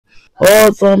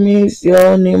Awesome is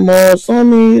your name,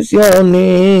 awesome is your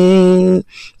name.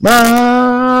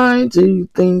 Mighty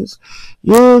things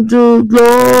you do,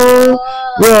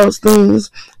 glorious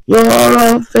things. You're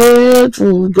a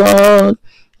faithful God.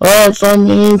 Awesome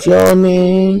is your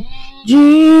name,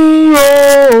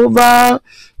 Jehovah.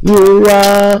 You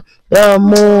are the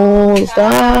Most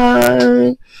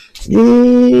High.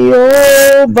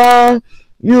 Jehovah,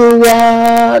 you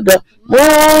are the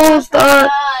Most High.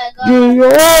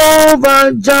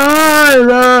 Jehovah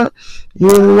Jireh,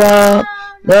 you are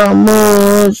the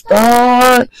Most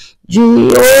High.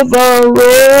 Jehovah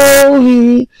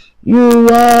Rohi, you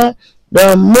are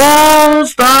the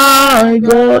Most High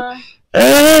God.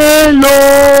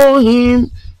 Elohim,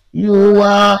 you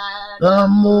are the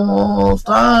Most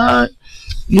High.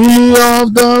 Lily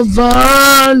of the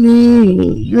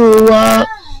valley, you are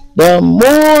the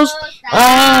Most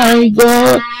High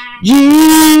God.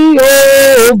 Jehovah,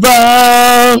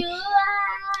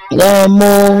 the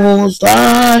Most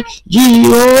High.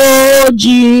 Jehovah,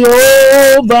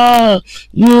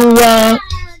 you are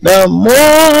the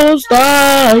Most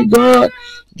High God.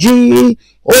 Jehovah,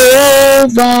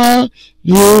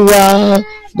 you are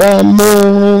the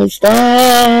Most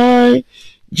High.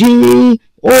 Jehovah,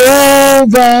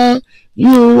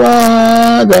 you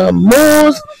are the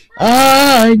Most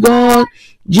High God.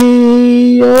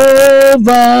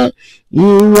 Jehovah,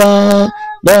 you are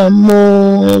the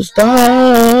Most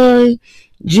High.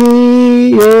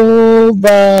 Jehovah,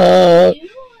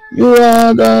 you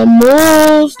are the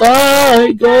Most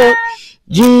High God.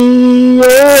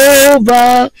 Jehovah,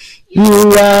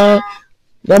 you are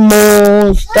the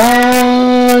Most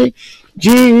High.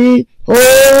 Jehovah,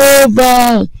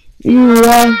 you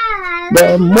are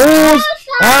the Most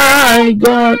High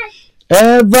God.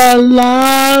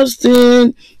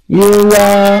 Everlasting, you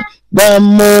are the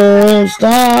Most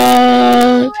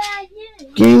High.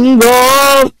 King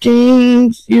of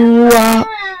kings, you are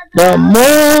the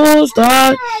Most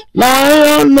High.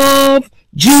 Lion of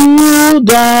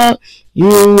Judah,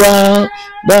 you are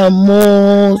the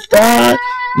Most High.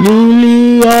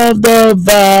 Lily of the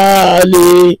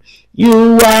valley,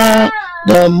 you are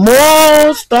the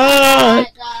Most High.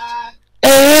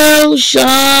 El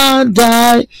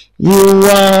Shaddai, you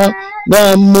are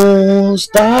the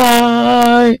Most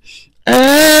High.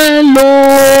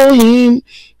 Elohim,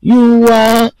 you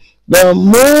are the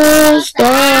Most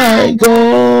High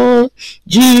God.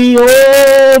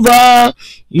 Jehovah,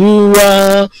 you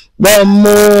are the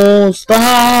Most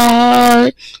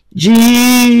High. Jehovah,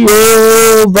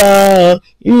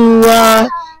 you are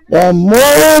the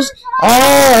Most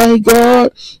High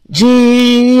God.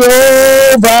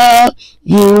 Jehovah,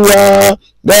 you are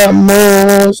the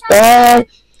Most High.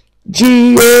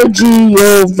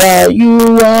 Jehovah,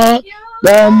 you are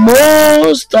the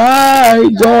Most High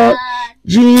God.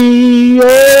 Jehovah,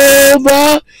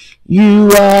 you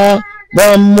are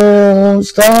the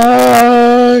Most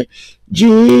High.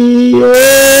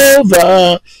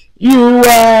 Jehovah, you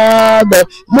are the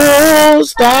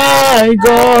Most High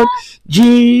God.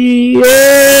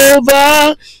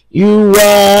 Jehovah, you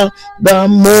are the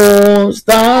Most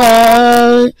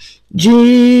High.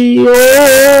 Jehovah,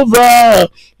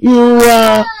 you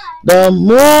are the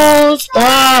Most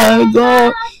High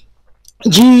God.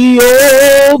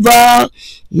 Jehovah,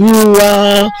 you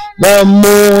are the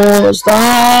Most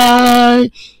High.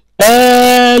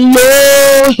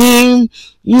 Elohim,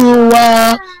 you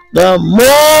are the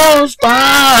Most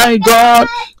High God.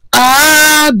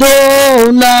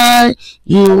 Adonai,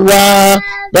 you are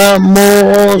the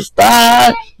Most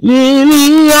High.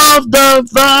 Lily of the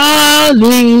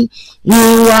valley,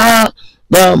 you are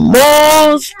the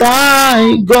Most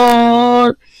High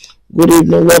God. Good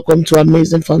evening, welcome to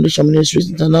Amazing Foundation Ministries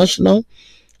International.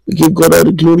 We give God all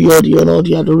the glory, all the honor, all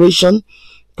the adoration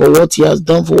for what He has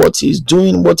done, for what He is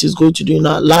doing, what He's going to do in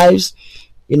our lives.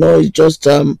 You know, it's just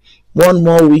one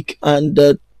more week,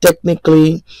 and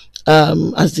technically,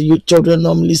 as the youth children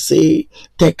normally say,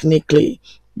 technically,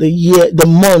 the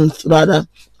month rather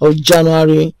of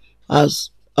January has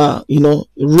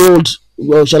rolled.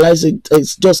 Well, shall I say,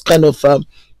 it's just kind of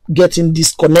getting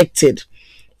disconnected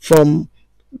from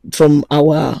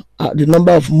our the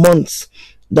number of months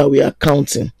that we are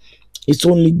counting. It's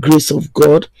only grace of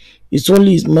God. It's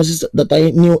only His mercies that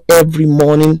I knew every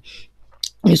morning.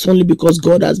 It's only because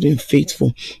God has been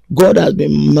faithful. God has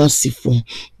been merciful.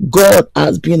 God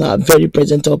has been our very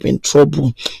present help in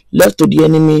trouble. left to the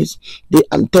enemies,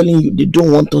 I'm telling you, they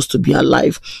don't want us to be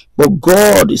alive. But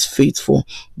God is faithful.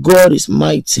 God is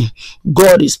mighty.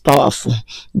 God is powerful.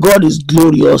 God is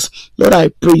glorious. Lord, I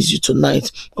praise you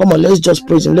tonight. Come on, let's just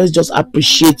praise him. Let's just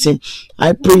appreciate him.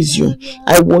 I praise you.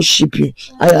 I worship you.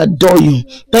 I adore you.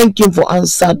 Thank him for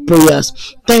answered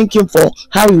prayers. Thank him for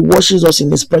how he washes us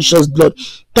in his precious blood.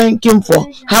 Thank him for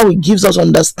how he gives us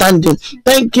understanding.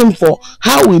 Thank him for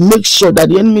how we make sure that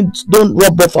the enemy don't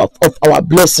rob off of our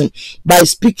blessing by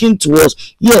speaking to us.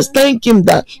 Yes, thank him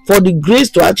that for the grace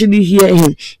to actually hear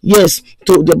him. Yes,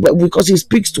 because he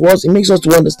speaks to us, it makes us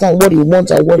to understand what he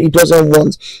wants and what he doesn't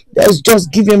want. Let's just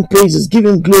give him praises, give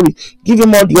him glory, give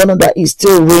him all the honor that he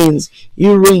still reigns. He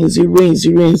reigns, he reigns,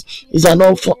 he reigns. He's an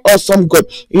awesome God.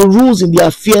 He rules in the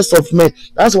affairs of men.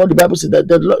 That's what the Bible says, that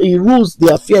he rules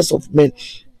the affairs of men.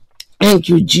 Thank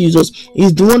you, Jesus.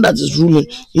 He's the one that is ruling.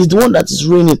 He's the one that is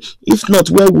reigning. If not,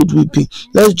 where would we be?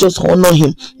 Let's just honor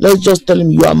him. Let's just tell him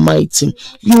you are mighty.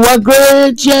 You are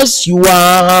great. Yes, you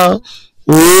are.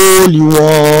 Holy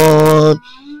One.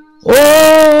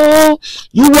 Oh,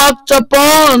 you walked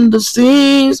upon the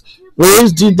seas,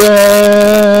 raised the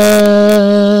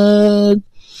dead.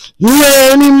 You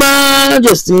reign in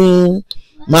majesty,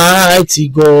 mighty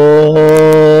God.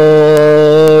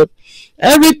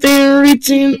 Everything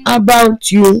written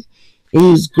about you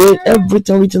is great.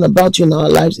 Everything written about you in our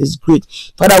lives is great.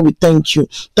 Father, we thank you.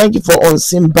 Thank you for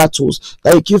unseen battles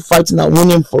that you keep fighting and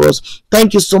winning for us.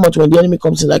 Thank you so much when the enemy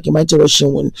comes in like a mighty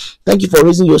rushing wind. Thank you for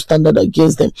raising your standard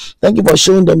against them. Thank you for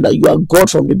showing them that you are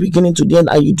God from the beginning to the end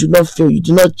and you do not fail. You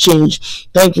do not change.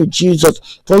 Thank you, Jesus.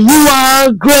 For you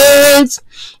are great.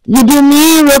 You do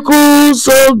miracles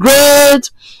so great.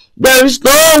 There is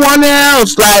no one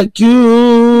else like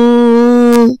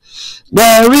you.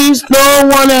 There is no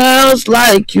one else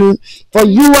like you. For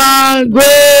you are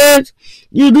great.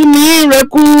 You do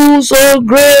miracles so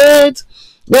great.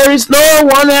 There is no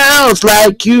one else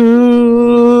like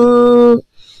you.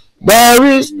 There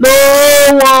is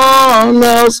no one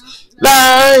else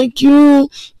like you.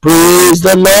 Praise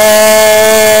the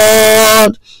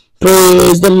Lord.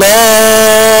 Praise the Lord.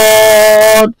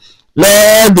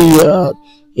 Let the earth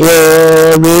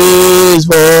hear his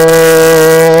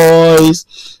voice.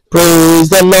 Praise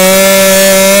the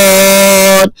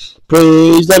Lord.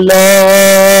 Praise the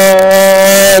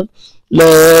Lord.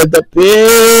 Let the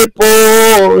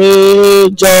people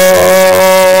rejoice.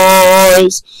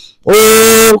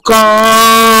 Oh,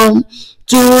 come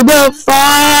to the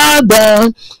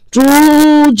Father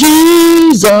through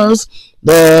Jesus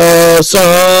the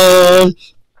Son,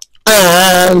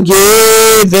 and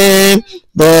give him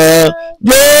the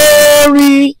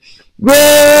glory.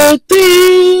 Great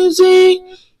things he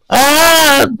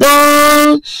has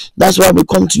done. That's why we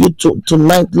come to you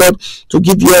tonight, Lord, to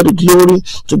give you all the glory,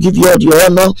 to give you all the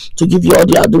honor, to give you all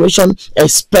the adoration,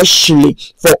 especially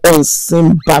for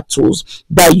unseen battles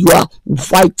that you are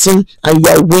fighting and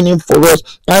you are winning for us.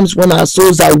 Times when our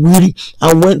souls are weary,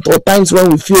 and times when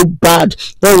we feel bad,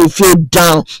 when we feel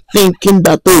down, thinking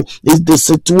that it's the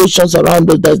situations around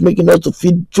us that's making us to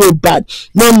feel bad,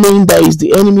 not knowing that it's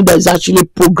the enemy that is actually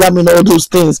programming all those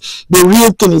things. The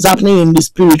real thing is happening in the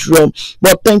spirit realm.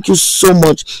 But thank you so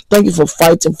much. Thank you for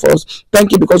fighting for us.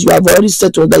 Thank you because you have already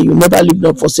said to us that you never leave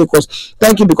nor forsake us.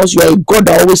 Thank you because you are a God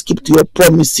that always keeps to your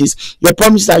promises. Your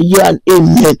promises are yeah and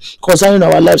amen concerning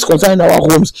our lives, concerning our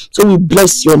homes. So we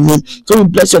bless your name. So we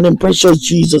bless your name, precious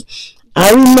Jesus.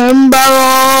 I remember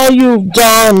all you've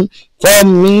done for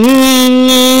me.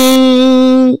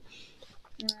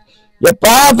 Your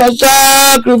perfect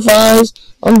sacrifice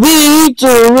and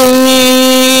victory.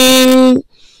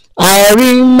 I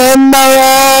remember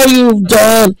all you've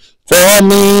done for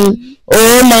me.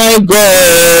 Oh my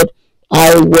God,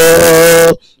 I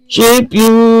worship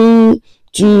you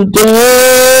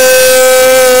today.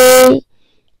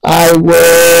 I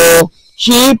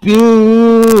worship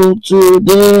you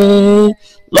today.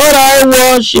 Lord, I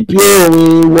worship you.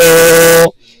 We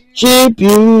worship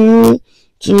you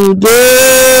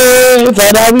today.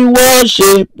 Father, we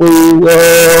worship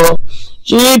you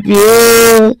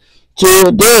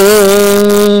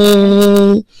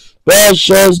today.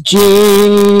 Precious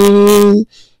Jesus,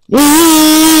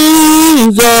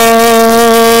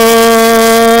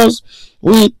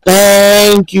 we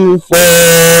thank you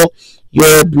for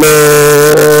your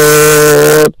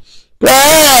blood.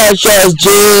 Precious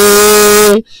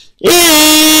Jesus,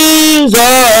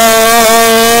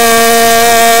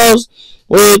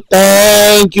 we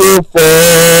thank you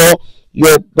for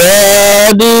your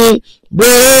body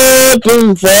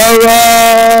broken for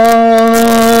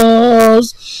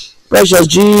us. Precious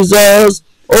Jesus,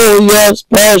 oh yes,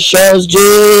 precious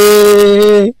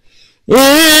Jesus,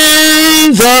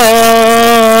 Jesus.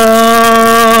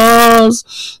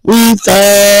 We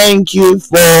thank you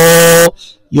for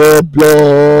your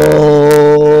blood,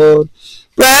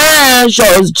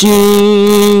 precious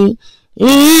Jesus.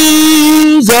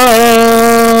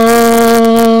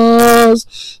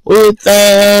 We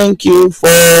thank you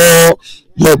for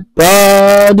your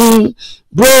body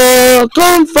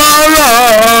broken for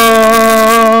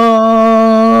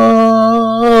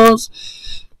us.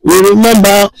 We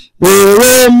remember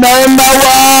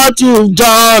what you've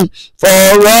done for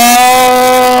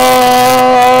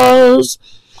us.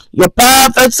 Your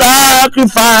perfect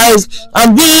sacrifice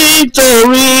and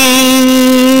victory.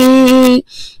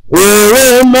 We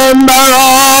remember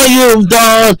all you've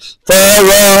done for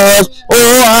us.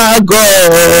 Oh our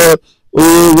God,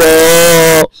 we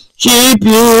worship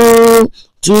you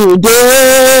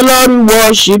today, Lord. We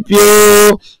worship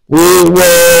you. We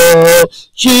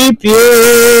worship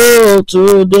you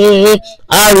today.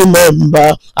 I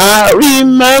remember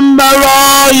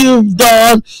all you've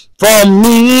done for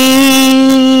me.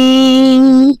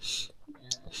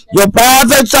 Your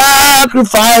perfect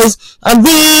sacrifice and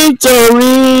victory.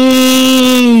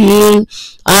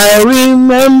 I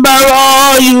remember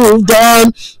all you've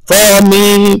done for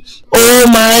me. Oh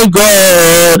my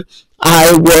God,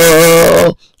 I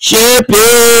worship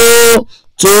you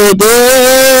today.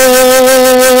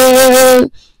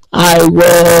 I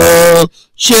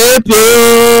worship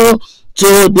you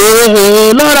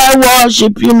today. Lord, I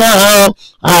worship you now.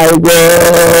 I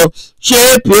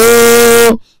worship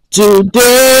you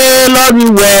today. Lord, we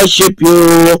worship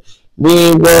you.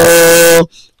 We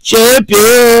worship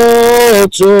you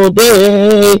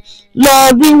today.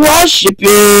 Lord, we worship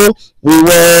you. We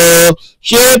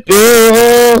worship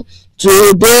you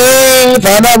today.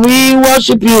 Father, we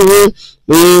worship you.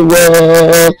 We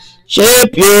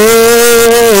worship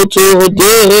you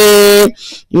today.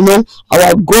 You know,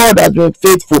 our God has been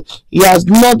faithful. He has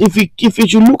not, if you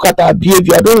should look at our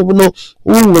behavior, I don't even know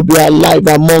who will be alive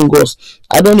among us.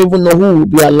 I don't even know who will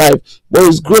be alive. But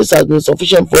His grace has been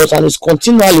sufficient for us, and is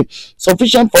continually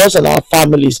sufficient for us and our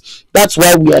families. That's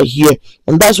why we are here.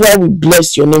 And that's why we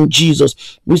bless your name,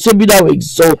 Jesus. We say, be thou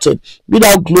exalted, be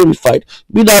thou glorified,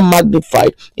 be thou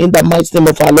magnified in the mighty name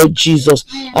of our Lord Jesus.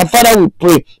 And Father, we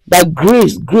pray that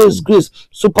grace,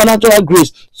 supernatural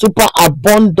grace, super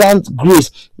abundant grace,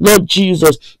 Lord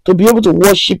Jesus, to be able to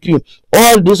worship you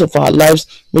all the days of our lives.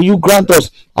 May you grant us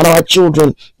and our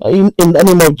children in the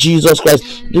name of Jesus Christ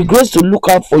the grace to look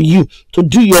out for you, to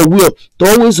do your will, to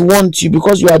always want you,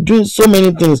 because you are doing so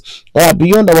many things that are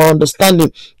beyond our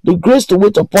understanding. The grace to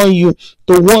wait upon you,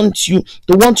 to want you,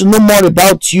 to want to know more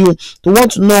about you, to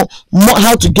want to know more,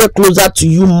 how to get closer to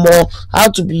you more, how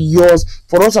to be yours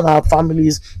for us and our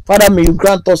families. Father, may you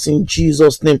grant us in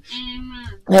Jesus' name.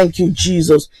 Thank you,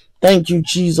 Jesus. Thank you,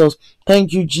 Jesus.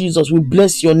 Thank you, Jesus. We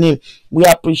bless your name. We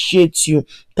appreciate you.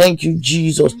 Thank you,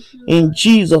 Jesus. In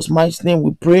Jesus' mighty name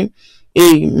we pray.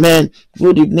 Amen.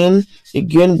 Good evening.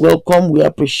 Again, welcome. We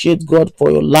appreciate God for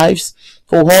your lives,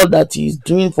 for all that He is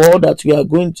doing, for all that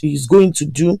He's going to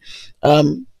do.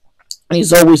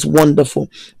 It's always wonderful.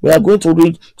 We are going to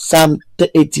read Psalm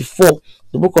 84,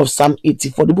 the book of Psalm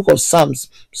 84, the book of Psalms,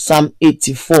 Psalm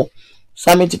 84.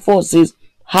 Psalm 84 says,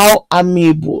 how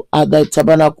amiable are thy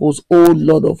tabernacles, O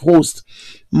Lord of hosts!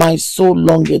 My soul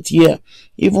longeth here,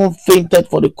 even fainted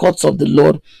for the courts of the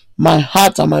Lord. My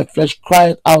heart and my flesh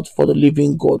cried out for the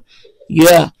living God.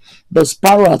 Yeah, the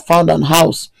sparrow hath found an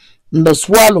house, and the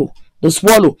swallow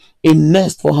a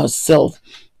nest for herself,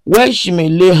 where she may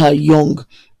lay her young.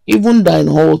 Even thine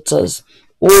altars,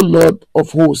 O Lord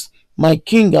of hosts, my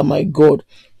King and my God.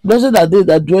 Blessed are they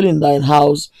that dwell in thine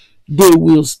house, they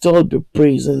will still be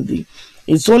praising thee.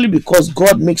 It's only because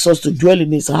God makes us to dwell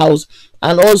in His house,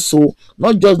 and also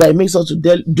not just that He makes us to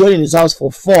dwell in His house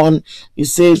for fun. He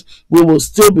says we will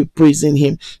still be praising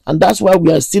Him, and that's why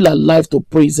we are still alive to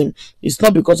praise Him. It's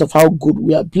not because of how good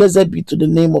we are. Blessed be to the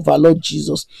name of our Lord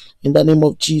Jesus. In the name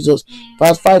of Jesus.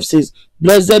 Verse 5 says,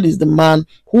 blessed is the man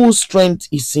whose strength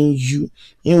is in you,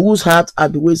 in whose heart are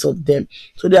the ways of them.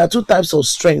 So there are two types of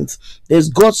strength. There's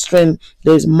God's strength,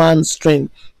 there's man's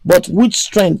strength. But which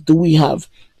strength do we have?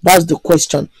 That's the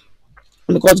question.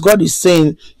 Because God is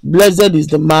saying, blessed is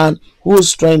the man whose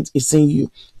strength is in you.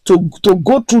 To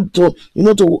go through, to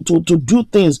do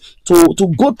things, to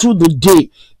go through the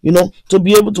day, to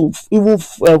be able to even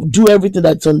do everything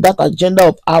that's on that agenda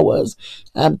of ours.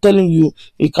 I'm telling you,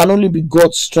 it can only be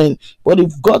God's strength. But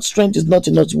if God's strength is not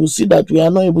enough, you will see that we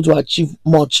are not able to achieve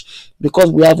much,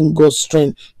 because we haven't God's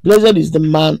strength. Blessed is the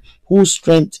man whose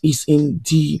strength is in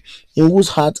thee, in whose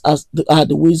heart are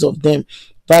the ways of them.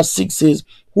 Verse 6 says,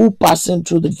 who passing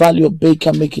through the valley of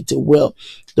Baca make it a well.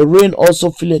 The rain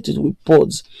also filleth it with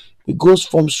pods. It goes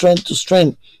from strength to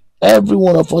strength. Every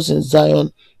one of us in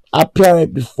Zion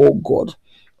appeareth before God.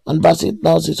 And verse 8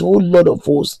 now says, O Lord of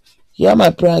hosts, hear my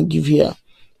prayer and give ear.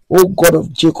 O God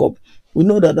of Jacob, we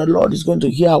know that the Lord is going to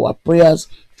hear our prayers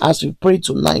as we pray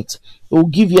tonight. He will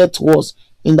give ear to us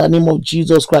in the name of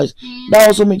Jesus Christ. That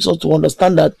also makes us to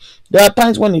understand that there are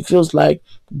times when it feels like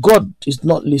God is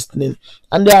not listening,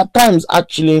 and there are times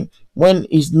actually when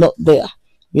He's not there.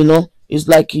 It's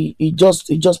like he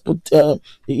just put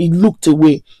he looked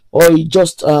away, or he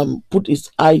just put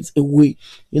his eyes away.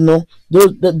 There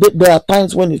are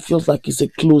times when it feels like it's a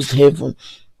closed heaven,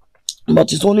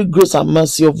 but it's only grace and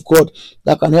mercy of God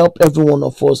that can help every one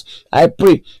of us. I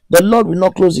pray the Lord will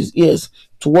not close his ears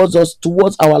towards us,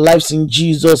 towards our lives, in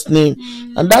Jesus' name.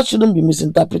 And that shouldn't be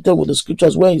misinterpreted with the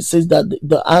scriptures where it says that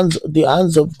the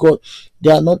hands of God,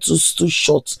 they are not too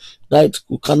short that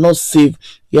we cannot save.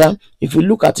 Yeah, if you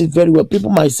look at it very well, people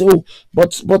might say, "Oh,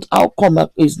 but how come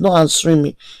it's not answering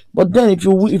me?" But then if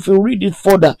you read it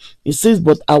further, it says,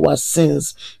 "But our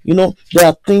sins." There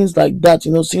are things like that.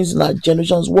 Sins in our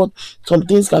generations. What some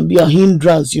things can be a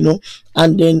hindrance.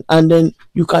 And then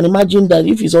you can imagine that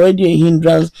if it's already a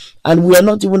hindrance and we are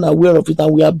not even aware of it,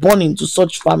 and we are born into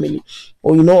such family,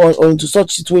 or into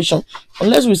such situation,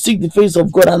 unless we seek the face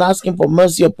of God and ask Him for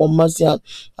mercy upon mercy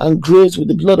and grace with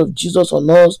the blood of Jesus on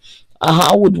us,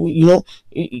 how would we?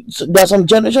 There are some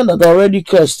generation that are already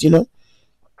cursed. They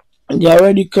are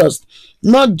already cursed,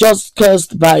 not just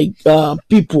cursed by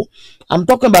people. I'm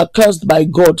talking about cursed by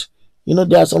God.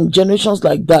 There are some generations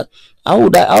like that. How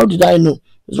did I know?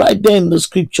 It's right there in the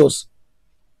scriptures.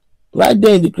 Right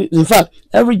there in fact,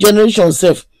 every generation,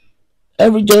 if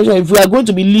we are going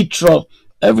to be literal,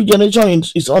 every generation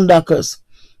is under curse.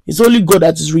 It's only God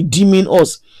that is redeeming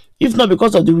us. If not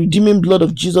because of the redeeming blood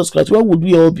of Jesus Christ, where would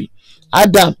we all be?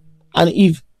 Adam and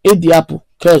Eve ate the apple,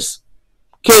 curse.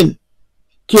 Cain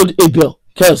killed Abel,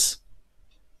 curse.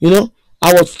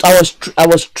 I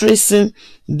was tracing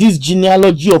this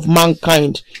genealogy of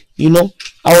mankind.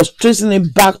 I was tracing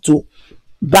it back to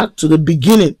the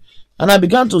beginning, and I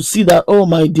began to see that, oh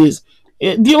my days,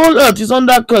 the whole earth is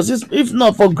under curse, if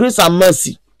not for grace and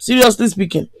mercy. Seriously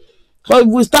speaking, so if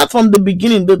we start from the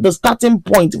beginning, the starting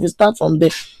point, if we start from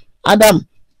there, Adam,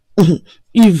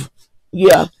 Eve,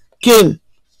 yeah, Cain,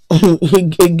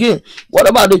 again, what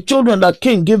about the children that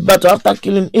Cain gave birth to after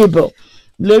killing Abel?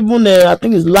 Even I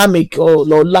think it's Lamech or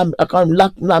Lam. I can't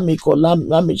Lamech or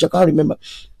Lamech. I can't remember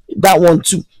that one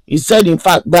too. He said, in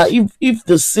fact, that if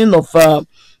the sin of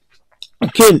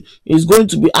Cain is going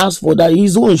to be asked for, that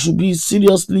his own should be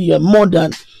seriously more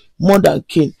than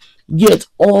Cain. Yet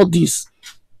all this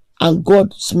and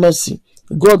God's mercy,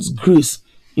 God's grace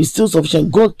is still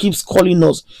sufficient. God keeps calling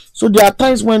us. So there are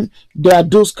times when there are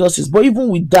those curses, but even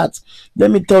with that,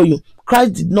 let me tell you,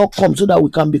 Christ did not come so that we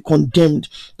can be condemned.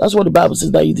 That's what the Bible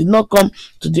says, that He did not come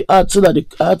to the earth so that the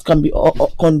earth can be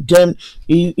condemned.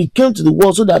 He came to the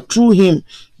world so that through Him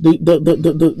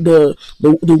the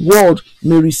world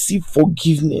may receive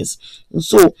forgiveness. And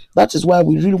so that is why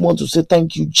we really want to say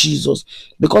thank you, Jesus,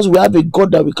 because we have a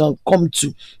God that we can come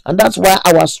to, and that's why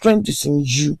our strength is in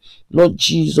you, Lord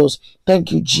Jesus.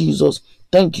 Thank you, Jesus.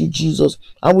 Thank you, Jesus.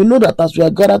 And we know that as we are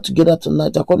gathered together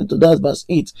tonight, according to that verse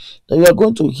 8, that you are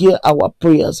going to hear our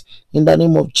prayers in the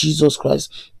name of Jesus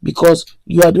Christ, because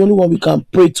you are the only one we can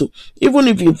pray to. Even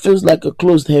if it feels like a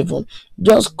closed heaven,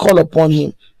 just call upon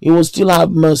Him. He will still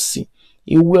have mercy.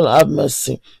 He will have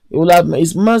mercy. He will have mercy.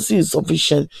 His mercy is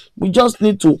sufficient. We just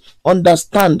need to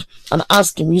understand and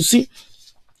ask Him. You see,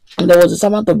 and there was a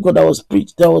servant of God that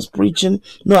was preaching.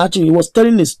 No, actually, he was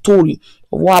telling a story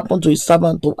of what happened to a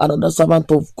servant of another servant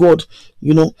of God.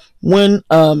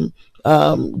 When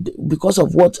because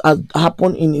of what has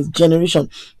happened in his generation,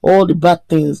 all the bad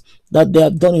things that they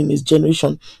have done in his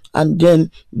generation, and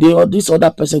then this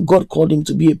other person, God called him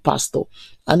to be a pastor.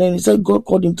 And then he said God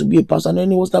called him to be a pastor, and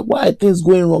then he was like, why are things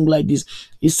going wrong like this?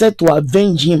 He said to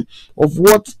avenge him of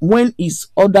when his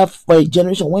other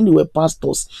generation, when they were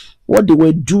pastors, what they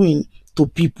were doing to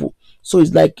people. So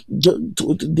it's like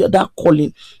that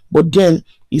calling, but then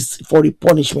it's for a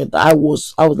punishment. I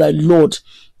was like, Lord,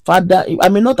 Father, I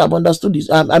may not have understood this.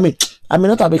 I may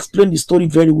not have explained the story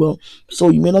very well, so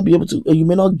you may not be able to. You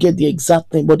may not get the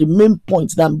exact thing, but the main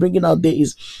point that I'm bringing out there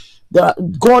is that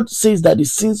God says that the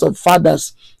sins of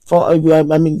fathers,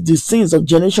 the sins of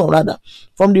generation rather,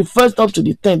 from the first up to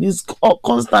the 10th, is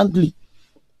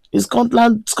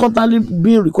constantly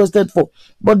being requested for.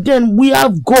 But then we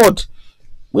have God.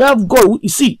 You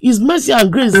see, His mercy and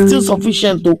grace is still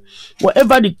sufficient. To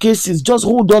whatever the case is, just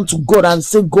hold on to God and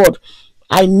say, God,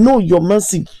 I know your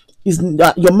mercy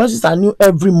your mercies are new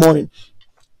every morning.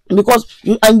 Because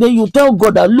and then you tell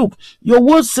God that, look, your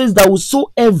word says that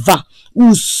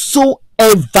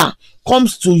whosoever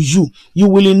comes to you, you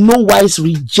will in no wise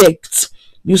reject.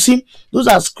 You see, those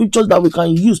are scriptures that we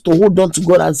can use to hold on to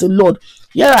God and say, Lord,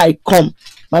 here I come.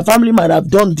 My family might have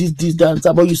done this,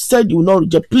 that, but you said you will not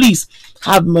reject. Please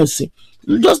have mercy.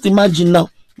 Just imagine now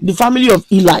the family of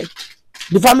Eli.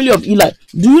 The family of Eli.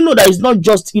 Do you know that it's not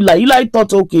just Eli? Eli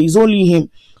thought, okay, it's only him.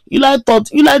 Eli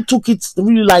took it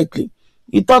really lightly.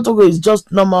 He thought, okay, it's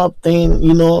just normal thing,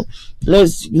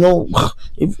 let's,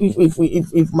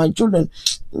 if my children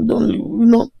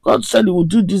don't, God said he will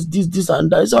do this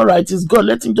and that. It's all right. It's God.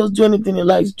 Let him just do anything he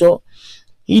likes, Joe.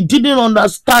 He didn't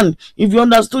understand. If he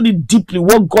understood it deeply,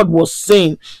 what God was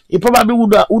saying, he probably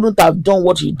wouldn't have done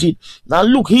what he did. Now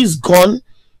look, he's gone.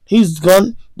 He's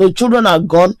gone. The children are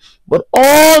gone. But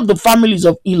all the families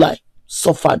of Eli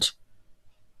suffered.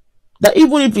 That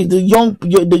even if it's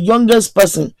the youngest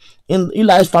person in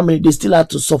Eli's family, they still had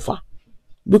to suffer.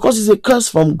 Because it's a curse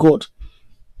from God.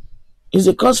 It's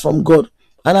a curse from God.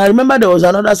 And I remember there was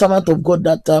another servant of God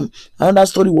that another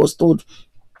story was told.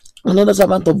 Another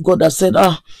servant of God that said,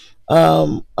 I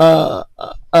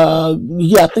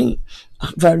think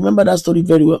if I remember that story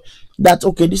very well, that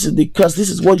okay, this is the curse, this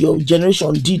is what your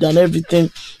generation did and everything,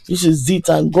 this is it,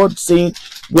 and God saying,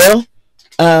 well,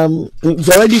 it's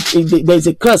already, there's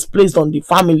a curse placed on the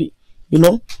family,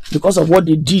 because of what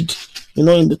they did, in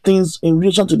the things, in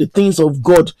relation to the things of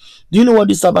God. Do you know what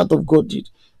the servant of God did?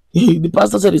 The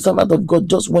pastor said the servant of God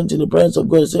just went in the presence of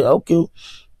God and said, okay,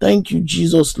 thank you,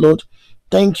 Jesus, Lord.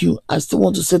 Thank you. I still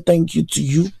want to say thank you to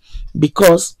you,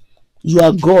 because you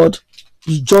are God.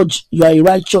 You judge. You are a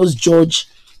righteous judge.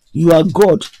 You are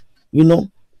God,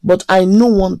 But I know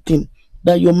one thing,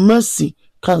 that your mercy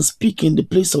can speak in the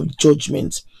place of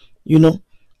judgment, And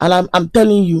I'm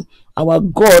telling you, our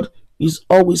God is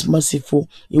always merciful.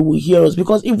 He will hear us.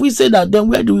 Because if we say that, then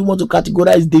where do we want to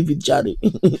categorize David, Jare?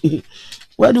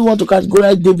 Where do we want to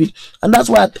categorize David? And that's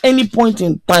why at any point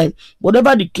in time,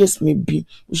 whatever the case may be,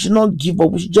 we should not give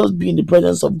up. We should just be in the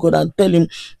presence of God and tell him,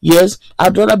 yes,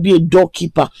 I'd rather be a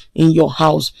doorkeeper in your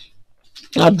house.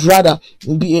 I'd rather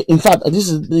be, in fact, this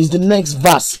is the next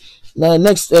verse. The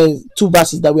next two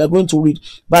verses that we are going to read.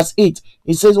 Verse 8,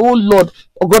 it says, oh Lord,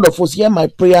 O God of hosts, hear my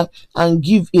prayer and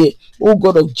give ear, O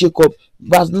God of Jacob.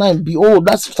 Verse 9, behold,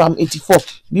 that's Psalm 84.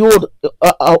 Behold,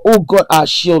 O God, our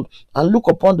shield, and look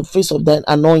upon the face of thine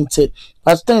anointed.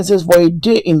 Verse 10 says, for a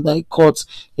day in thy courts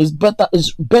is better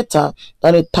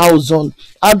than 1,000.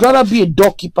 I'd rather be a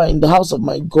doorkeeper in the house of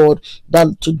my God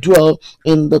than to dwell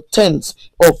in the tents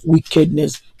of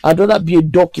wickedness. I'd rather be a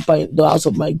doorkeeper in the house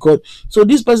of my God. So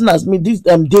this person has made this,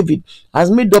 David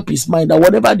has made up his mind that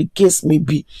whatever the case may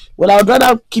be, well, I'd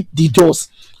rather keep the doors.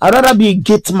 I'd rather be a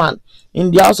gate man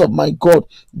in the house of my God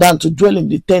than to dwell in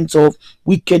the tents of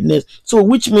wickedness. So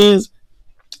which means,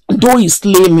 though he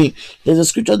slay me, there's a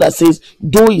scripture that says,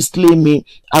 though he slay me,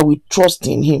 I will trust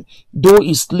in him. Though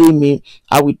he slay me,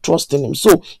 I will trust in him.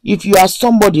 So if you are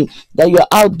somebody that you're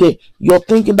out there, you're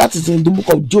thinking, that is in the book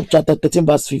of Job chapter 13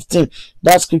 verse 15,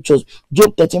 that scriptures,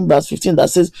 Job 13 verse 15, that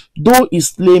says, though he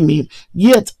slay me,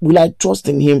 yet will I trust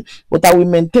in him, but I will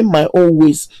maintain my own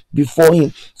ways before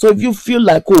him. So if you feel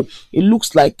like, oh, it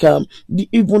looks like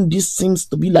even this seems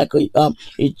to be like a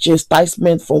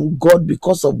chastisement from God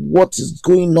because of what is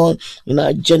going on in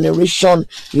our generation,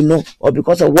 or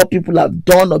because of what people have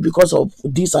done, or because of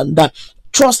this and that,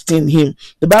 trust in him.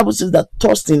 The Bible says that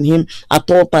trust in him at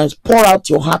all times. Pour out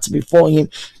your heart before him.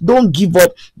 Don't give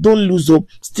up. Don't lose hope.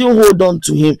 Still hold on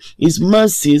to him. His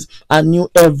mercies are new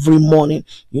every morning.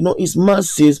 His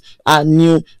mercies are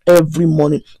new every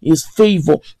morning. His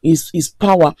favor, his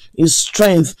power, his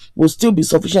strength will still be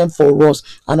sufficient for us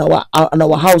and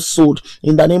our household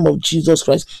in the name of Jesus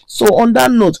Christ. So on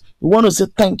that note, we want to say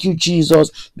thank you,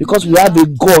 Jesus, because we have a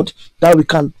God that we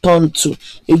can turn to.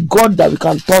 A God that we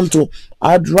can turn to.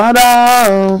 I'd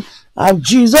rather have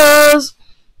Jesus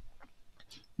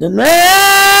than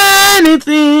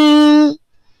anything.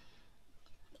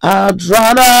 I'd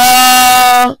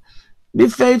rather be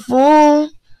faithful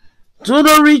to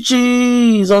the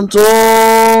riches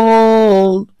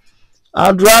untold.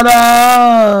 I'd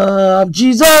rather have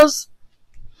Jesus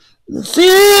than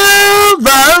silver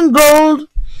and gold.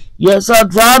 Yes,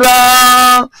 I'd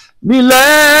rather be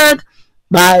led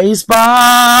by his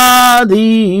power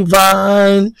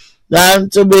divine than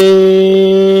to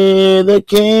be the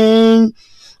king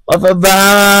of a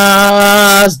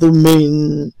vast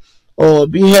domain, or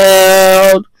be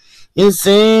held in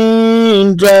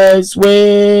sinless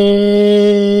way.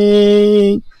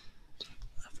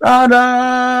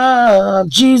 Rather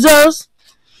Jesus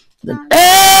than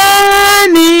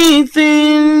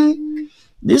anything.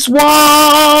 This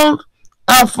world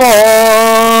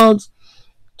affords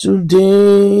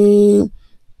today.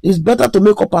 It's better to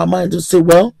make up our mind to say,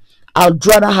 well, I'd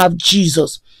rather have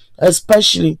Jesus,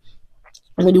 especially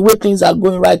with the way things are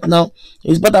going right now.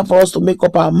 It's better for us to make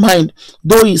up our mind,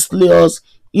 though He slay us,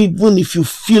 even if you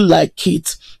feel like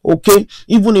it. Okay,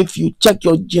 even if you check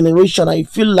your generation and you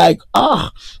feel like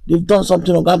they've done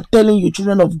something wrong, I'm telling you,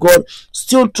 children of God,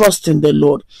 still trust in the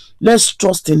Lord. Let's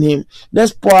trust in Him.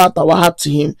 Let's pour out our heart to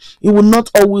Him. He will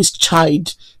not always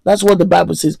chide. That's what the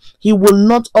Bible says. He will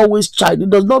not always chide. He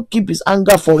does not keep His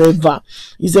anger forever.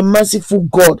 He's a merciful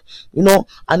God,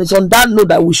 and it's on that note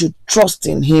that we should trust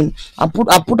in Him and put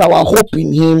our hope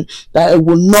in Him, that He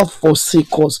will not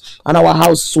forsake us and our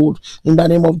household, in the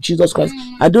name of Jesus Christ.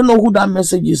 I don't know who that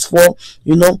message is for,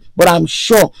 but I'm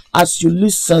sure as you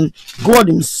listen, God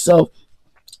Himself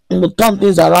will turn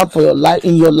things around for your life,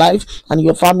 in your life and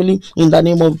your family, in the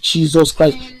name of Jesus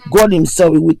Christ. God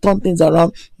Himself, He will turn things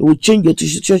around. He will change your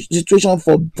situation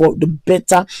for the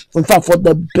better, in fact for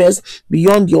the best,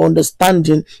 beyond your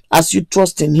understanding, as you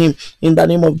trust in Him, in the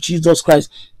name of Jesus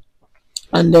Christ.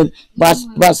 And then verse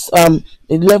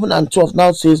 11 and 12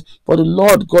 now says, for the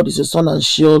Lord God is a sun and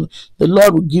shield. The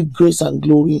Lord will give grace and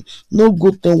glory. No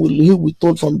good thing will He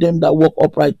withhold from them that walk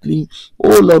uprightly.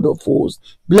 O Lord of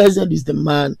hosts, blessed is the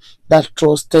man that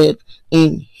trusted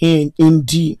in Him, in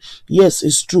Thee. Yes,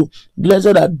 it's true.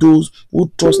 Blessed are those who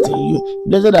trust in You.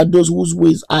 Blessed are those whose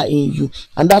ways are in You.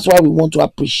 And that's why we want to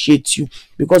appreciate You,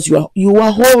 because you are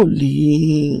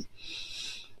holy.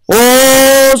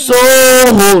 Oh, so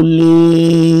holy.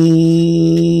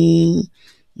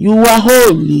 You are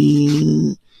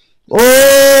holy.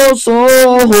 Oh, so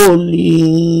holy.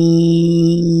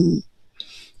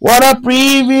 What a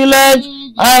privilege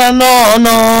and an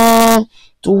honor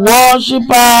to worship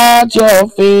at Your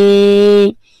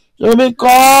feet, to be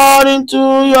called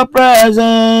into Your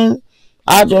presence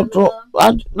at Your throne.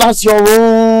 That's Your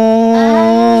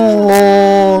own.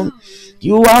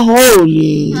 You are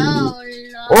holy.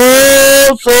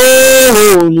 Oh, so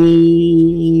holy.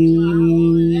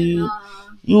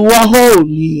 You are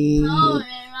holy.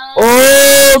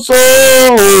 Oh, so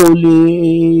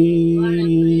holy.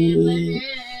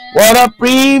 What a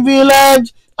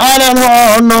privilege and an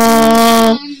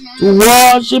honor to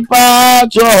worship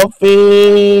at Your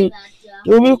feet,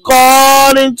 to be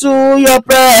called into Your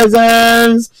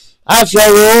presence as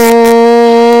Your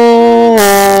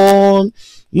own.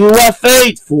 You are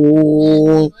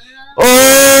faithful.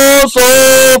 Oh,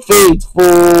 so faithful.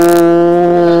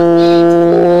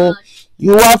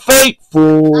 You are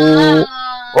faithful.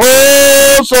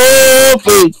 Oh, so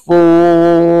faithful.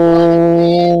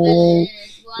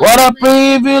 What a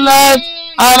privilege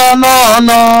and an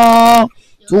honor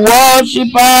to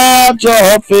worship at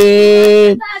Your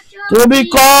feet, to be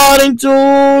called into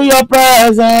Your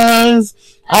presence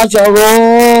as Your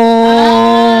own.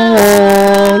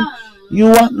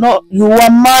 You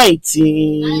are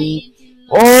mighty.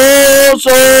 Oh,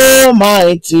 so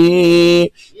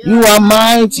mighty. You are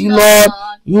mighty, Lord.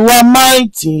 You are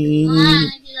mighty.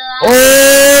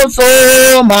 Oh,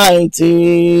 so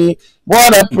mighty.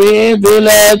 What a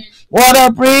privilege. What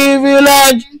a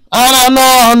privilege and an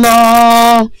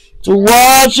honor to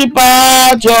worship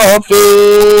at Your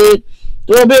feet,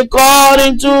 to be called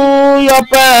into Your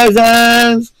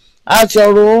presence as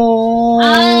Your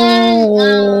own.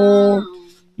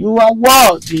 You are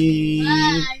worthy.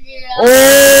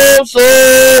 Oh,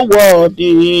 so worthy.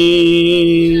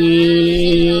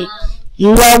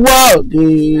 You are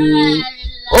worthy.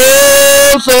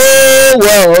 Oh, so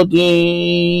worthy.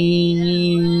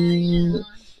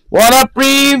 What a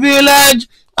privilege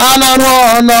and an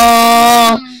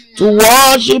honor to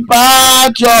worship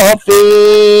at Your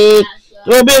feet,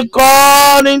 to be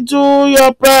called into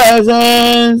Your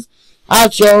presence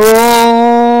at Your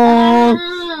own.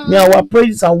 May our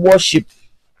praises and worship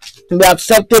be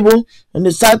acceptable in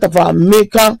the sight of our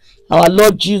Maker, our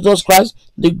Lord Jesus Christ,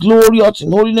 the glorious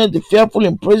in holiness, the fearful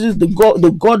in praises, the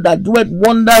God that doeth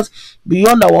wonders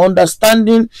beyond our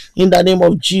understanding, in the name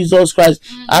of Jesus Christ.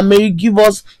 And may You give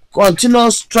us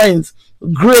continual strength,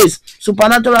 grace,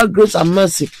 supernatural grace and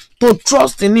mercy, to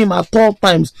trust in Him at all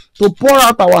times, to pour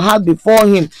out our heart before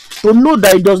Him, to know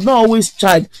that He does not always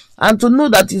chide, and to know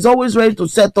that He's always ready to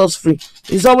set us free.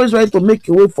 He's always ready to make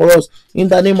a way for us, in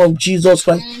the name of Jesus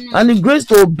Christ. And the grace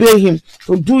to obey Him,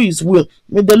 to do His will.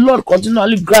 May the Lord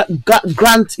continually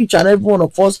grant each and every one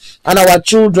of us and our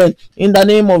children, in the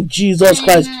name of Jesus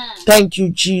Christ. Thank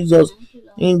You, Jesus.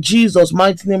 In Jesus'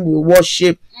 mighty name we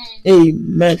worship.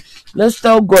 Amen. Let's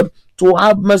tell God to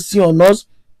have mercy on us.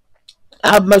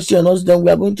 Have mercy on us. Then we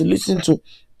are going to listen to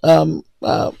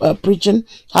preaching.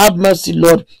 Have mercy,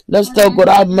 Lord. Let's tell God,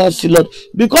 have mercy, Lord,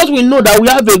 because we know that we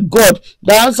have a God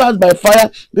that answers by fire,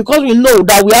 because we know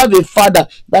that we have a Father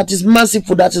that is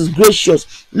merciful, that is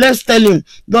gracious. Let's tell him,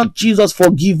 Lord Jesus,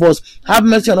 forgive us. Have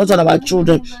mercy on us and our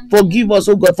children. Forgive us,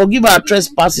 oh God. Forgive our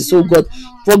trespasses, oh God.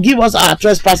 Forgive us our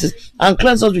trespasses and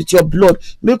cleanse us with your blood.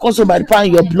 Make us so by the power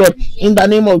in your blood, in the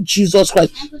name of Jesus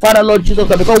Christ. Father, Lord Jesus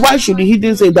Christ, because why should the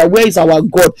heathen say that where is our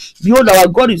God? Behold, our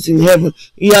God is in heaven.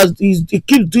 He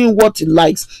keeps doing what he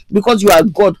likes, because you are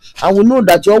God, and we know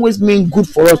that you always mean good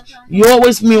for us. You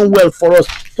always mean well for us.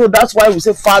 So that's why we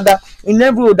say, Father, in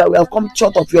every way that we have come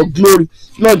short of your glory,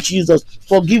 Lord Jesus,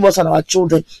 forgive us and our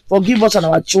children. Forgive us and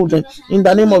our children. In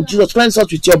the name of Jesus, cleanse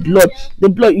us with your blood.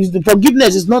 The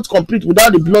forgiveness is not complete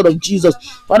without the blood of Jesus.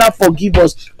 Father, forgive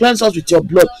us. Cleanse us with your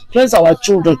blood. Cleanse our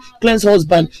children. Cleanse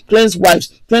husband. Cleanse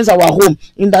wives. Cleanse our home.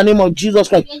 In the name of Jesus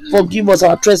Christ, forgive us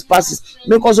our trespasses.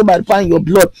 Make us by the power in your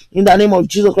blood. In the name of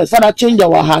Jesus Christ, Father, change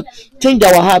our heart. Change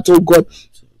our heart, oh God.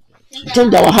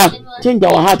 Change our heart. Change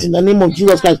our heart in the name of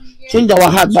Jesus Christ. Change our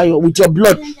heart with your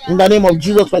blood in the name of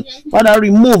Jesus Christ. Father,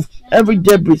 remove every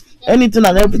debris, anything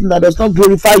and everything that does not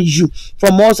glorify you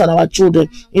from us and our children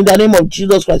in the name of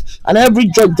Jesus Christ. And every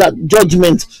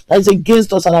judgment that is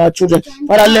against us and our children,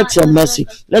 Father, let your mercy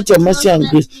and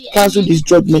grace cancel this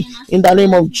judgment in the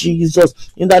name of Jesus.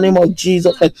 In the name of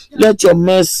Jesus Christ, let your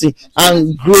mercy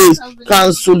and grace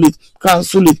cancel it.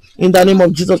 Cancel it in the name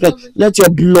of Jesus Christ. Let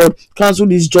your blood cancel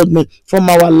this judgment from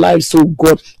our lives, so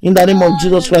God, in the name of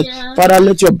Jesus Christ. Father,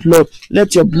 let your blood,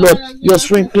 your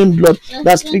sprinkling blood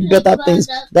that speak better things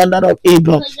than that of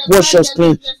Abel, wash us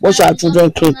clean, wash our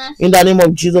children clean in the name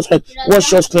of Jesus Christ.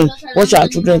 Wash us clean, wash our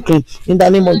children clean in the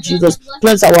name of Jesus.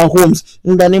 Cleanse our homes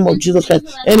in the name of Jesus Christ.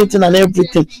 Anything and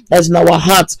everything that's in our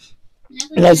hearts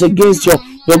that's against your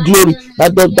glory,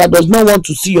 that does not want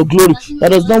to see your glory, that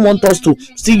does not want us to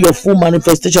see your full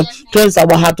manifestation, cleanse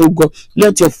our heart, oh God.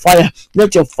 Let your fire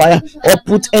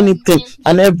uproot anything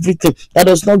and everything that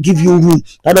does not give you room,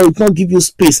 that does not give you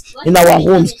space in our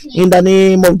homes, in the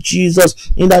name of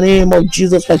Jesus. In the name of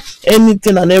Jesus Christ,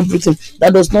 anything and everything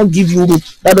that does not give you room,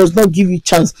 that does not give you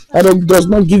chance, that does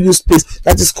not give you space,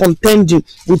 that is contending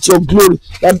with your glory,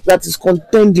 that is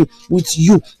contending with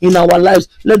you in our lives,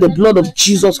 let the blood of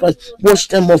Jesus Christ wash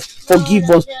them off. Forgive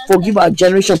us, forgive our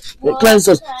generation, cleanse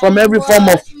us from every form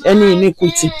of any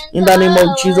iniquity in the name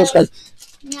of Jesus Christ.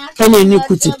 Any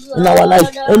iniquity in our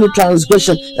life, any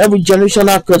transgression, every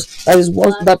generational curse that is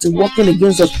working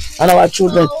against us and our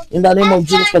children, in the name of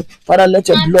Jesus Christ, Father, let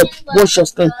your blood wash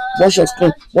us clean, wash us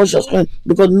clean, wash us clean,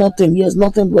 because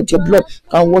nothing but your blood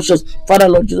can wash us. Father,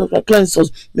 Lord Jesus Christ, cleanse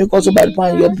us, make us by the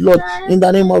power of your blood, in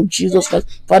the name of Jesus Christ.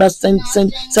 Father, send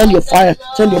your fire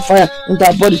into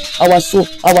our body, our soul,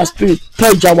 our spirit,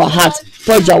 purge our heart,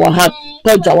 purge our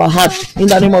heart in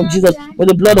the name of Jesus, with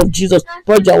the blood of Jesus.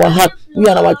 Purge our heart, we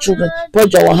and our children.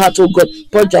 Purge our heart, oh God.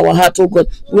 Purge our heart, oh God,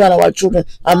 we and our children,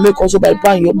 and make us by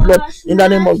power your blood in the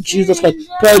name of Jesus Christ.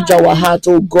 Purge our heart,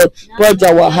 oh God. Purge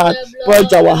our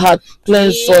heart,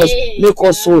 cleanse us, make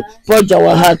us whole. Purge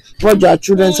our heart, purge our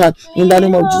children's heart in the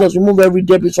name of Jesus. Remove every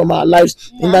debris from our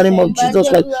lives in the name of Jesus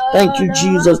Christ. Thank you,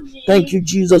 Jesus. Thank you,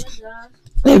 Jesus.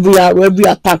 Every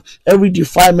attack, every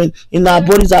defilement in our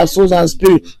bodies, our souls, and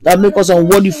spirit that make us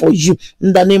unworthy for you,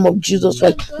 in the name of Jesus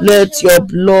Christ, let your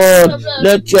blood,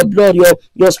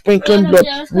 your sprinkling blood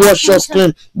wash us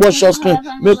clean, make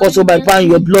us by power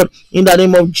in your blood, in the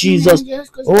name of Jesus.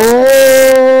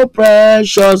 Oh,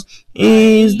 precious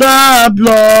is the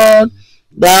blood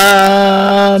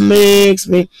that makes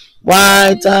me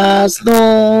white as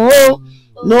snow.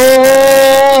 No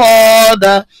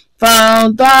other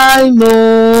fount I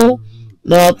know,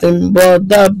 nothing but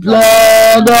the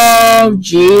blood of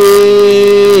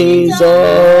Jesus.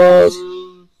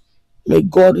 May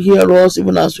God hear us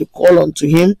even as we call unto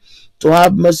him to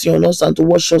have mercy on us and to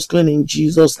wash us clean in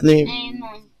Jesus' name.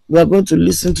 Amen. We are going to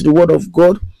listen to the word of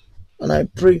God, and I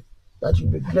pray that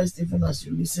you'll be blessed even as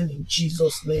you listen in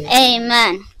Jesus' name.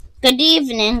 Amen. Good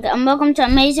evening and welcome to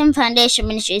Amazing Foundation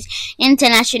Ministries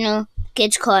International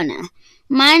Kids Corner.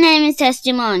 My name is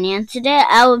Testimony, and today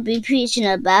I will be preaching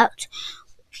about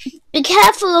be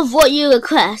careful of what you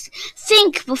request.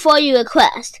 Think before you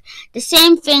request. The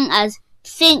same thing as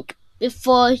think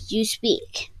before you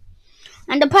speak.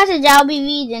 And the passage I'll be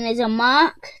reading is in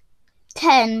Mark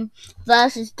 10,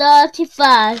 verses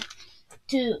 35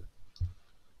 to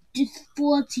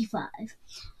 45.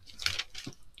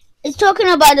 It's talking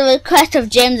about the request of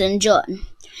James and John.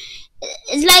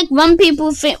 It's like when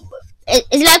people think.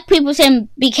 It's like people saying,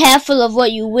 be careful of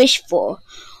what you wish for.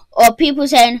 Or people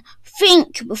saying,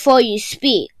 think before you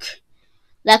speak.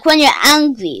 Like when you're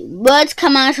angry, words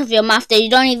come out of your mouth that you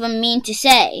don't even mean to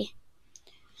say.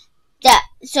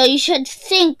 So you should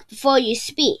think before you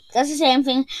speak. That's the same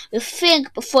thing. You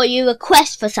think before you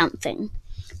request for something.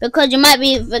 Because you might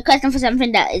be requesting for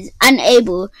something that is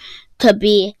unable to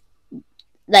be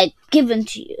given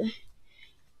to you.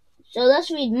 So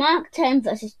let's read Mark 10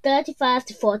 verses 35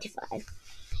 to 45.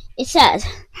 It says,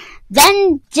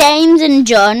 Then James and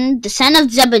John, the son of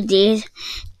Zebedee,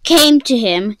 came to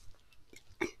him.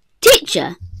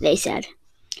 Teacher, they said,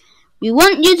 we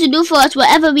want you to do for us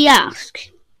whatever we ask.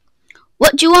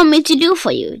 What do you want me to do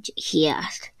for you? He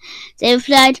asked. They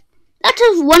replied, let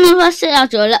one of us sit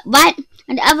at your right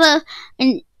and the other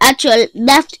at your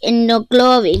left in your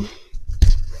glory.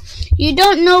 You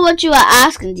don't know what you are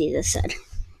asking, Jesus said.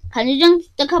 Can you drink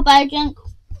the cup I drink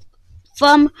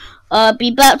from, or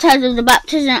be baptized with the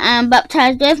baptism I am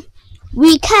baptized with?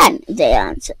 We can, they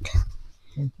answered.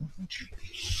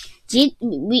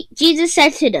 Jesus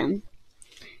said to them,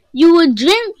 you will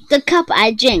drink the cup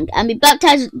I drink and be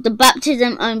baptized with the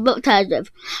baptism I am baptized with.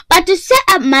 But to sit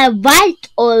at my right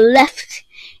or left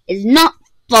is not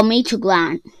for me to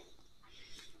grant.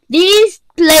 These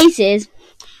places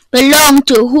belong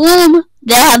to whom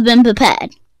they have been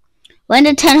prepared. When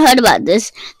the 10 heard about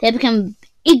this, they became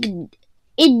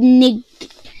indignant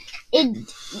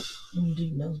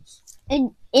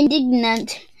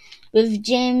with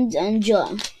James and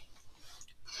John.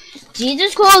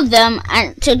 Jesus called them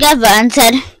together and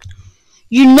said,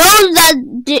 you know that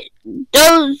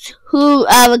those who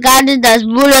are regarded as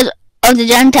rulers of the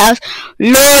Gentiles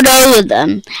lord over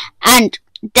them, and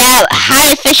their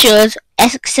high officials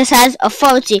exercise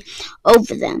authority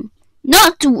over them.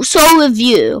 Not so with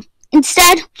you.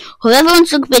 Instead, whoever wants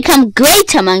to become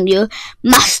great among you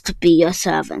must be your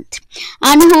servant,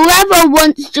 and whoever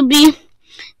wants to be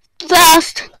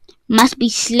first must be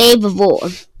slave of all.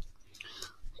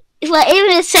 For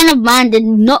even the Son of Man did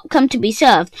not come to be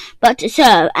served, but to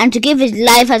serve, and to give his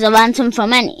life as a ransom for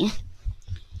many.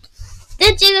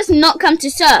 Did Jesus not come to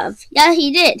serve? Yeah,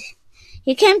 he did.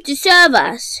 He came to serve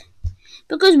us.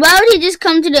 Because why would he just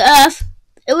come to the earth?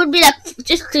 It would be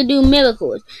just to do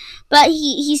miracles. But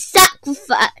he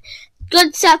sacrificed.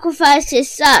 God sacrificed his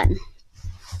son.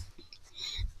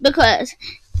 Because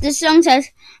the song says,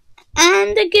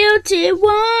 and the guilty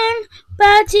one,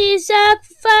 but he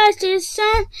sacrificed his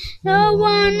son, the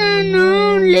one and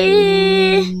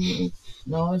only.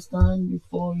 Now I stand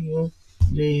before you,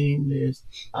 blameless.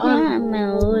 I'm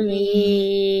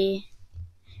holy.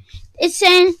 It's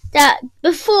saying that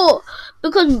before,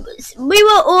 because we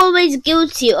were always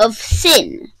guilty of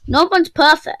sin. No one's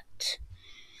perfect.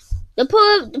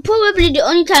 Probably the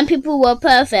only time people were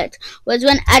perfect was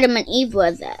when Adam and Eve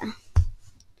were there.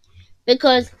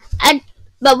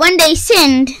 But when they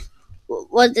sinned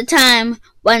was the time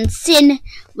when sin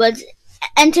was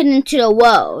entered into the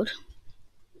world.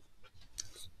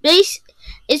 This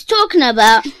is talking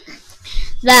about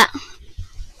that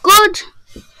God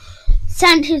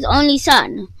sent his only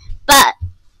son, but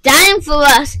dying for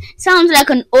us sounds like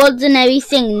an ordinary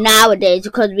thing nowadays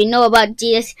because we know about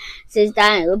Jesus'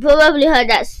 dying. We've probably heard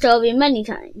that story many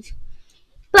times.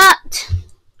 But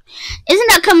isn't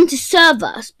that coming to serve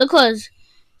us? Because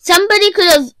somebody could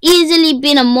have easily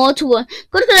been a mortal one.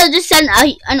 God could have just sent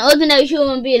an ordinary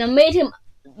human being and made him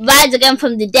rise again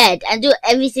from the dead and do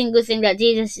every single thing that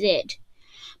Jesus did.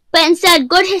 But instead,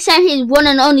 God has sent his one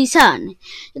and only son.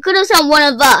 He could have sent one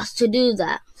of us to do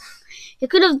that. He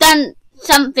could have done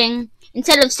something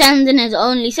instead of sending his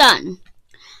only son.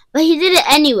 But he did it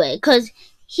anyway because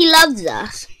he loves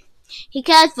us. He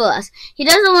cares for us. He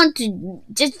doesn't want to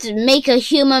just make a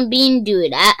human being do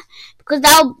that because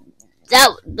the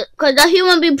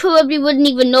human being probably wouldn't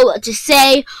even know what to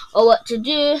say or what to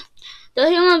do. The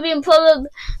human being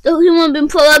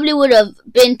probably would have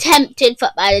been tempted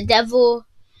by the devil.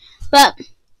 But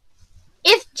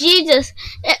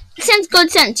since God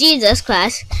sent Jesus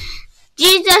Christ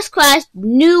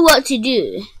knew what to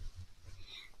do.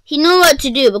 He knew what to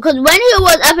do because when he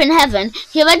was up in heaven,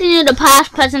 he already knew the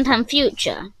past, present, and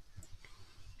future.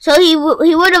 So he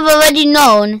would have already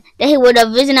known that he would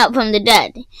have risen up from the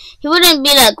dead. He wouldn't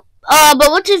be like, oh, but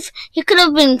what if, he could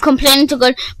have been complaining to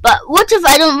God, but what if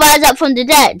I don't rise up from the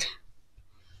dead?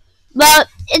 But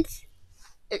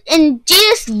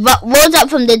Jesus rose up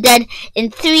from the dead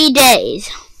in 3 days.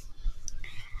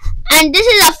 And this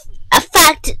is a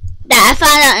fact that I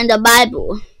found out in the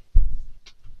Bible.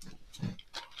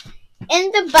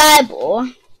 In the Bible,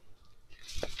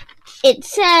 it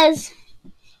says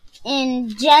in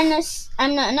Genesis,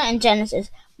 not in Genesis,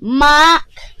 Mark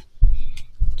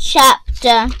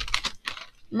chapter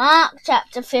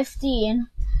 15,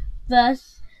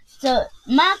 verse So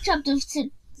Mark chapter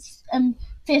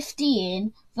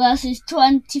 15 verses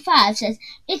 25 says,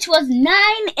 "It was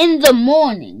 9 in the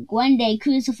morning when they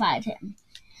crucified him."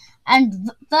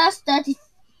 And verse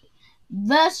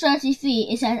 33,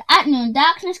 it says, "At noon,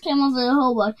 darkness came over the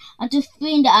whole world until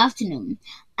 3 in the afternoon.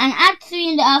 And at 3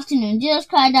 in the afternoon, Jesus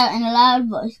cried out in a loud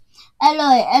voice,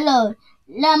 'Eloi, Eloi,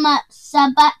 lama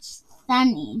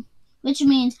sabachthani,' which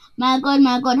means, 'My God,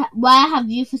 why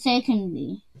have you forsaken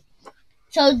me?'"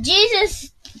 So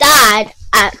Jesus died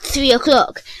at 3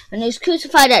 o'clock, and he was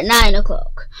crucified at 9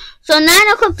 o'clock. So 9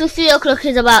 o'clock to 3 o'clock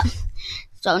is about,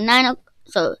 so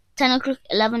 10 o'clock,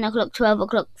 11 o'clock, 12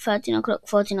 o'clock, 13 o'clock,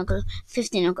 14 o'clock,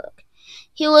 15 o'clock.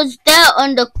 He was there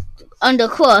on the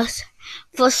cross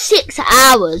for 6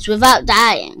 hours without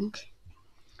dying.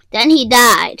 Then he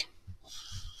died.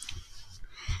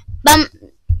 But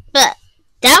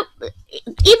that,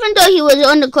 even though he was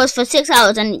on the cross for 6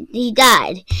 hours and he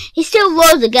died, he still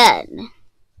rose again.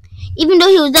 Even though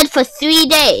he was dead for 3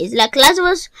 days, like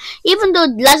Lazarus, even though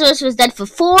Lazarus was dead for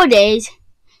 4 days,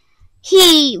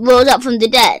 he rose up from the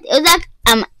dead. It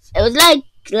was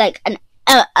like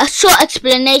a short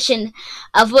explanation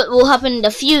of what will happen in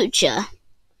the future.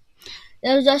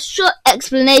 There was a short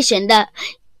explanation that,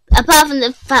 apart from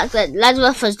the fact that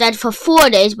Lazarus was dead for 4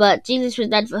 days, but Jesus was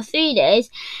dead for 3 days,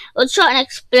 it was short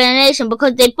explanation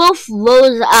because they both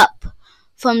rose up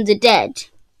from the dead.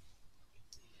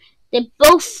 They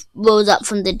both rose up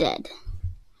from the dead.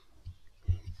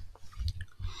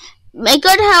 May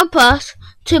God help us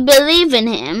to believe in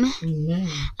Him. Amen.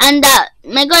 And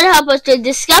may God help us to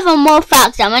discover more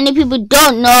facts that many people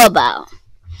don't know about.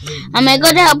 Amen. And may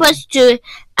God help us to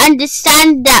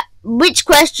understand that which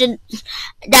questions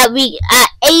that we are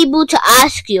able to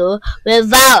ask you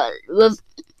without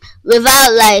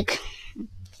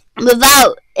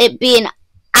it being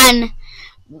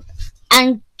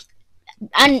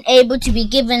unable to be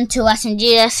given to us, in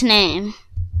Jesus' name.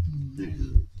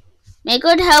 May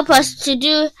God help us to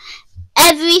do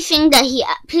everything that He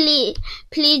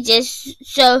pleases,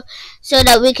 so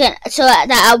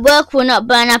that our work will not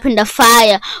burn up in the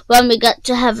fire when we get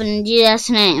to heaven, in Jesus'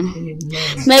 name. Amen.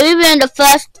 May we be on the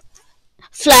first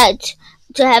flight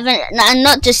to heaven and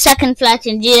not the second flight,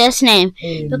 in Jesus' name.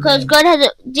 Amen. Because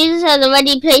Jesus has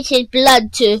already paid His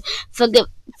blood to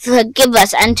forgive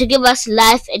us and to give us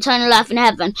life, eternal life in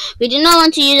heaven. We do not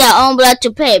want to use our own blood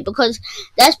to pay, because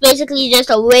that's basically just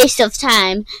a waste of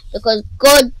time, because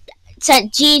God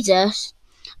sent Jesus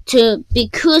to be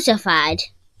crucified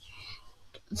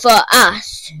for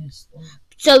us.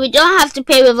 So we don't have to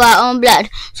pay with our own blood.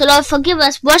 So Lord, forgive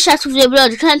us, wash us with your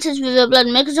blood, cleanse us with your blood,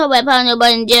 make us whole by power in your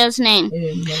blood, in Jesus' name.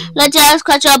 Amen. Lord Jesus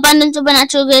Christ, your abundant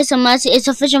supernatural grace and mercy is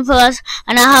sufficient for us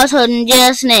and our household, in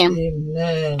Jesus' name.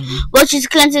 Amen. Wash us,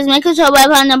 cleanse us, make us whole by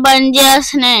power in your blood, in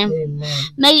Jesus' name. Amen.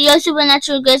 May your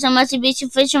supernatural grace and mercy be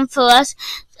sufficient for us,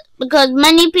 because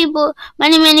many people,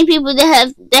 they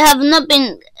have not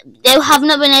been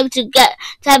able to get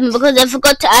to heaven because they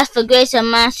forgot to ask for grace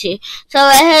and mercy. So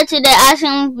we're here today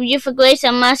asking you for grace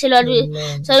and mercy, Lord.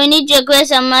 Amen. So we need your grace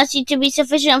and mercy to be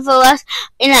sufficient for us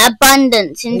in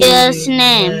abundance, in Jesus'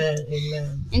 name.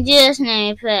 Amen. In Jesus'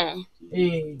 name we pray.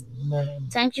 Amen.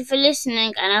 Thank you for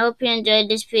listening, and I hope you enjoyed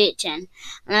this preaching.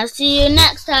 And I'll see you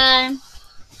next time.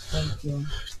 Thank you.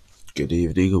 Good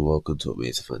evening and welcome to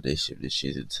Amazing Foundation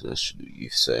Ministries International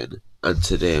Youth Zone. And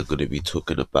today I'm going to be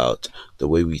talking about the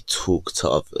way we talk to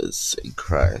others in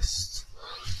Christ.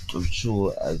 I'm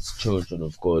sure as children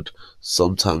of God,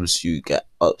 sometimes you get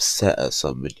upset at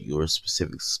somebody or a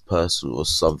specific person or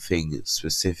something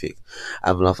specific.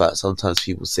 And like that, sometimes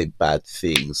people say bad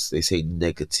things, they say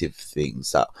negative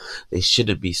things that they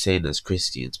shouldn't be saying as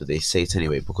Christians, but they say it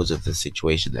anyway because of the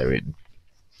situation they're in.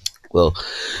 Well,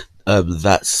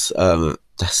 that's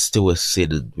still a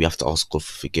sin, and we have to ask God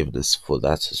for forgiveness for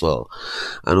that as well.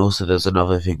 And also there's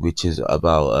another thing which is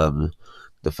about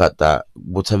the fact that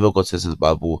whatever God says in the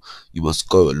Bible, you must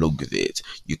go along with it.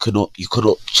 You cannot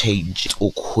change it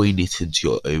or coin it into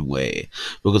your own way.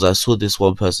 Because I saw this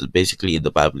one person, basically in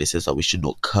the Bible it says that we should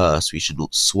not curse, we should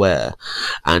not swear,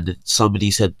 and somebody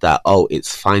said that, oh,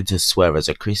 it's fine to swear as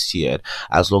a Christian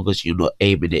as long as you're not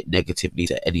aiming it negatively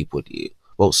to anybody.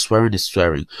 Well, swearing is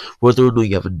swearing. Whether or not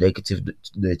you have a negative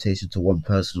notation to one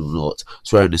person or not,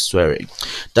 swearing is swearing.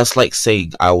 That's like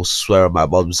saying, I will swear on my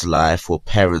mom's life, or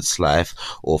parents' life,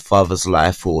 or father's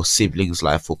life, or siblings'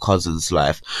 life, or cousin's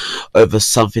life, over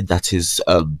something that is,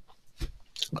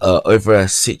 over a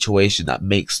situation that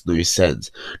makes no sense.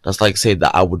 That's like saying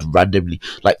that I would randomly,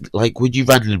 like would you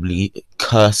randomly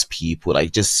curse people,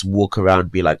 like just walk around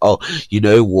and be like, oh, you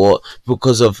know what,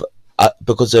 because of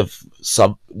because of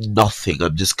some nothing,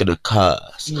 I'm just gonna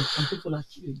curse. Yeah, some people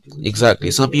actually do it.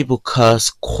 Exactly. Some people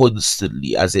curse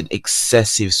constantly, as in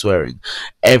excessive swearing.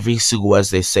 Every single word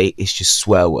they say is just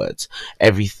swear words.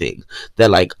 Everything. They're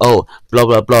like, oh, blah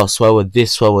blah blah, swear word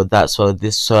this, swear word that, swear word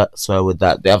this, swear word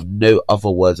that. They have no other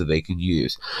words that they can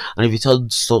use. And if you tell them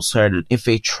to stop swearing, and if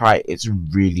they try, it's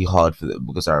really hard for them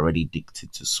because they're already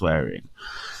addicted to swearing.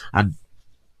 And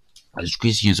as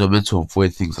Christians, we're meant to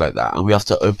avoid things like that, and we have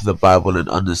to open the Bible and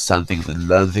understand things and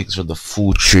learn things from the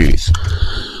full truth.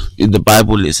 In the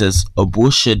Bible, it says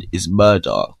abortion is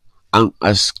murder. And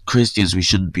as Christians, we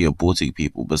shouldn't be aborting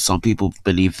people, but some people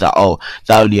believe that, oh,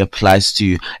 that only applies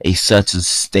to a certain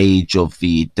stage of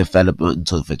the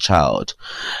development of a child.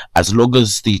 As long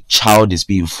as the child is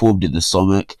being formed in the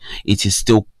stomach, it is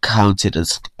still counted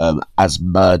as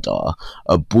murder.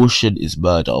 Abortion is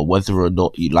murder, whether or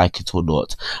not you like it or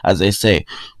not. As they say,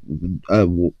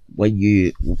 when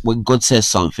God says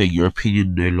something, your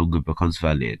opinion no longer becomes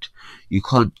valid. You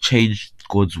can't change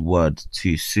God's word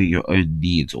to suit your own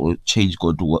needs, or change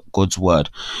God's word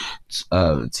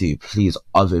to please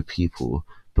other people,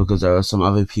 because there are some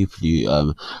other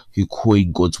people who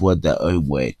coin God's word their own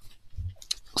way.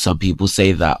 Some people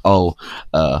say that, oh,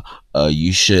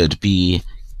 you should be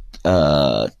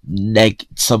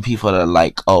some people are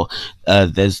like, oh,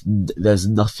 there's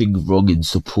nothing wrong in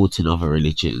supporting other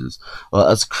religions. Well,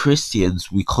 as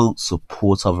Christians, we can't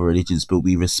support other religions, but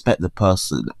we respect the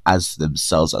person as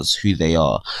themselves, as who they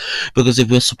are. Because if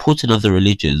we're supporting other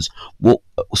religions, what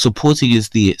supporting is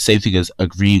the same thing as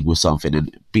agreeing with something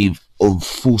and being on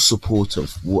full support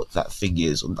of what that thing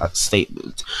is, on that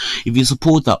statement. If you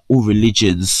support that all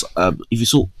religions, if you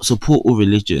support all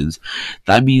religions,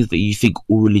 that means that you think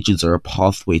all religions are a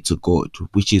pathway to God,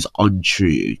 which is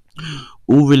untrue.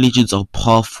 All religions are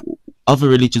other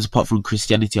religions apart from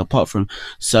Christianity, apart from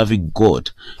serving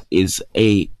God, is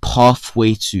a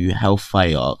pathway to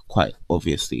hellfire, quite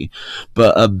obviously.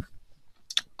 But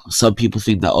some people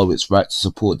think that, oh, it's right to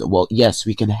support them. Well, yes,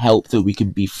 we can help them, we can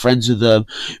be friends with them,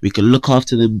 we can look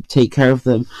after them, take care of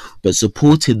them, but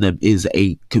supporting them is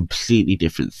a completely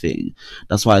different thing.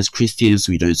 That's why as Christians,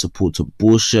 we don't support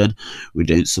abortion, we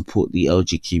don't support the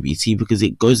LGBT, because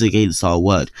it goes against our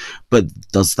word. But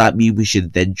does that mean we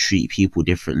should then treat people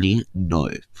differently?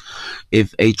 No.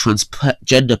 If a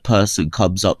transgender person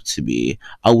comes up to me,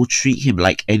 I will treat him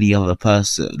like any other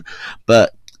person.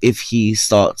 But if he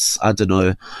starts, I don't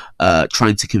know,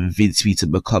 trying to convince me to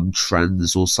become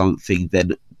trans or something,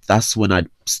 then that's when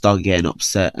I'd start getting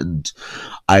upset, and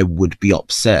I would be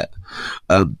upset.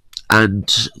 And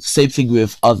same thing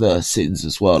with other sins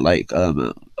as well, like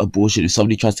abortion. If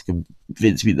somebody tries to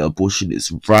convince me that abortion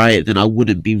is right, then I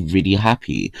wouldn't be really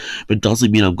happy. But it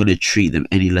doesn't mean I'm going to treat them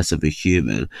any less of a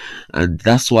human. And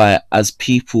that's why, as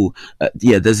people,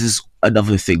 there's this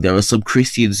another thing. There are some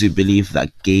Christians who believe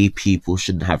that gay people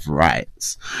shouldn't have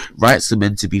rights. Rights are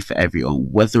meant to be for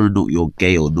everyone, whether or not you're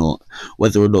gay or not,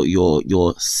 whether or not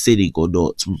you're sinning or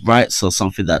not. Rights are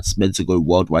something that's meant to go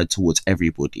worldwide towards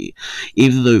everybody.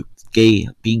 Even though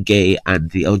being gay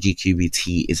and the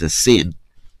LGBT is a sin,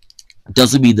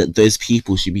 doesn't mean that those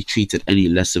people should be treated any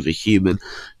less of a human,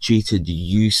 treated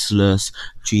useless,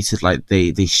 treated like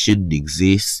they shouldn't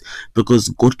exist, because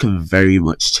God can very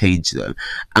much change them,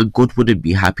 and God wouldn't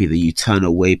be happy that you turn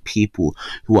away people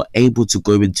who are able to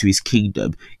go into his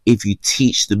kingdom if you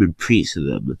teach them and preach to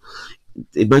them.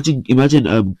 Imagine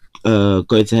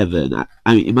going to heaven.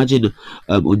 I mean, imagine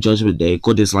on Judgment Day,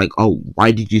 God is like, oh,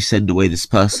 why did you send away this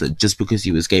person just because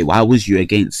he was gay? Why was you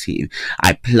against him?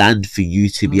 I planned for you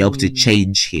to be able to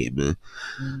change him.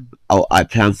 Oh, I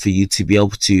planned for you to be able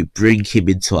to bring him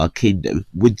into our kingdom.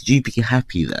 Would you be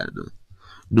happy then?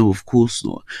 No, of course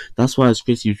not. That's why as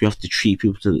Christians, we have to treat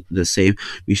people the same.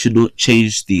 We should not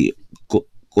change the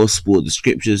gospel, the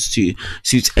scriptures, to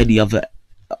suit any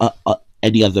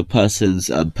other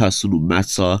person's personal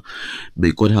matter.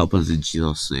 May God help us in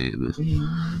Jesus' name.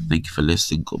 Thank you for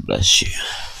listening. God bless you.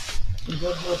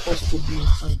 God help us to be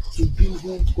and to do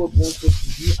who God wants us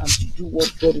to be, and to do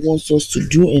what God wants us to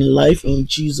do in life, in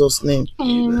Jesus' name.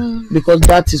 Because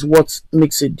that is what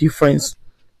makes a difference.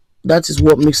 That is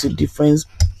what makes a difference.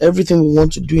 Everything we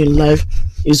want to do in life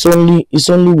is only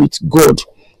with God.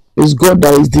 It's God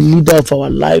that is the leader of our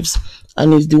lives,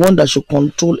 and is the one that should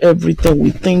control everything we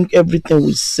think, everything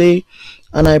we say.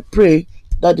 And I pray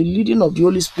that the leading of the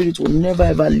Holy Spirit will never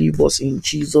ever leave us in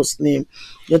Jesus' name.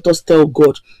 Let us tell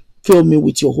God, fill me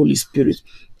with your Holy Spirit.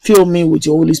 Fill me with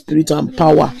your Holy Spirit and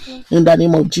power in the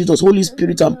name of Jesus. Holy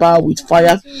Spirit and power with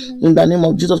fire in the name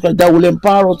of Jesus Christ, that will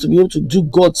empower us to be able to do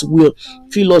God's will.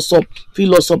 Fill us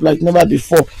up like never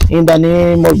before in the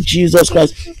name of Jesus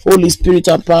Christ. Holy Spirit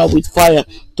and power with fire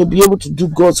to be able to do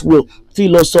God's will.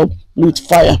 Fill us up with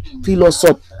fire. Fill us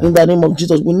up in the name of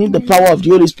Jesus. We need the power of the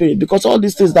Holy Spirit, because all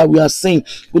these things that we are saying,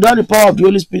 without the power of the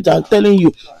Holy Spirit, I'm telling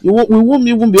you, we won't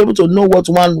even be able to know what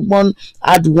one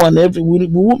add one. We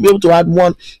won't be able to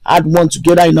add one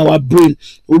together in our brain.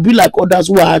 We'll be like others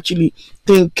who are actually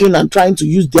thinking and trying to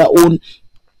use their own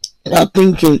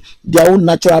thinking, their own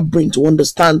natural brain to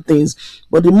understand things.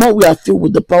 But the more we are filled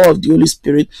with the power of the Holy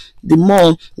Spirit, the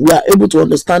more we are able to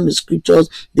understand the scriptures,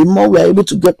 the more we are able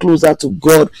to get closer to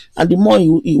God, and the more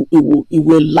He will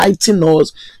enlighten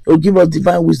us. He will give us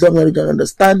divine wisdom, knowledge, and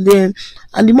understanding,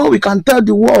 and the more we can tell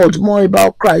the world more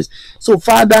about Christ. So,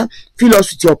 Father, fill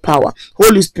us with your power,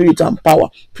 Holy Spirit and power.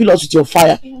 Fill us with your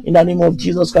fire in the name of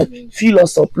Jesus Christ. Fill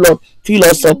us up, Lord. Fill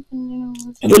us up.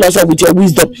 Fill us up with your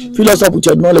wisdom. Fill us up with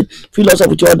your knowledge. Fill us up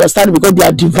with your understanding, because they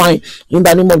are divine in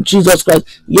the name of Jesus Christ.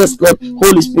 Yes, Lord.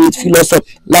 Holy Spirit, fill us up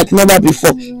like never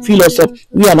before. Fill us up,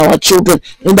 we and our children,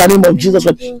 in the name of Jesus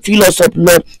Christ. Fill us up,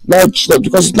 Lord Jesus,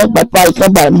 because it's not by power, it's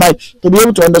not by might, to be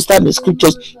able to understand the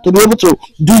scriptures, to be able to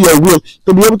do your will,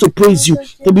 to be able to praise you,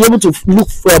 to be able to look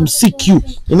from seek you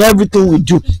in everything we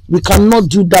do. We cannot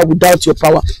do that without your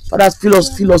power. Father, fill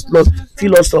us, Lord.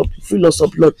 Fill us up,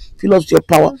 Lord. Fill us with your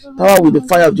power with the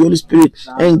fire of the Holy Spirit,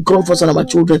 and God for us and our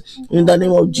children, in the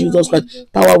name of Jesus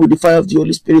Christ. Power with the fire of the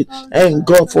Holy Spirit, and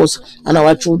God for us and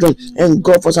our children, and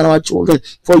God for us and our children,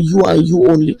 for you and you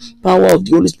only. Power of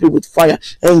the Holy Spirit with fire,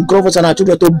 and God for us and our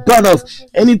children, to burn off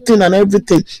anything and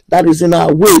everything that is in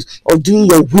our ways of doing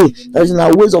your will, that is in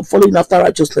our ways of following after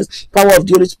righteousness. Power of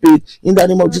the Holy Spirit, in the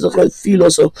name of Jesus Christ. Fill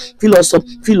us up,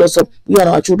 we and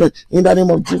our children, in the name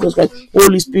of Jesus Christ.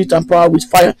 Holy Spirit and power with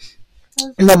fire,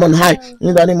 come on high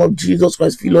in the name of Jesus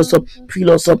Christ. Fill us up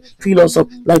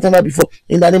like never before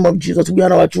in the name of Jesus. We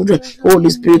are our children. Holy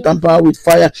Spirit and power with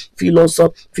fire. Fill us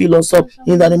up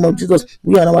in the name of Jesus.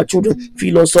 We are our children.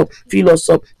 Fill us up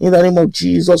in the name of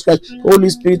Jesus Christ. Holy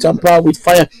Spirit and power with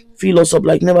fire. Fill us up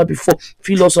like never before.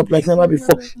 Fill us up like never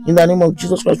before. In the name of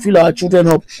Jesus Christ. Fill our children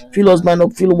up. Fill us man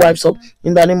up. Fill wives up.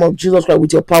 In the name of Jesus Christ,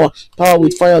 with your power. Power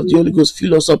with fire of the Holy Ghost.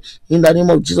 Fill us up. In the name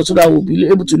of Jesus, so that we'll be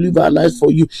able to live our lives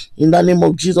for you. In the name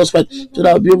of Jesus Christ. So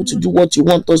that we'll be able to do what you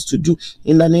want us to do.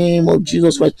 In the name of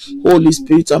Jesus Christ. Holy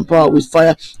Spirit and power with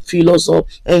fire. Fill us up.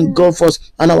 And God for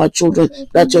us and our children.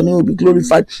 That your name will be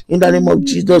glorified. In the name of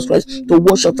Jesus Christ. To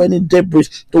wash off any debris.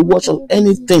 To wash off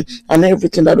anything and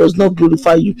everything that does not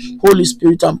glorify you. Holy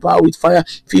Spirit and power with fire,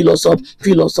 fill us up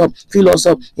in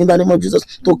the name of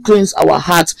Jesus, to cleanse our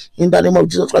hearts in the name of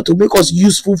Jesus Christ, to make us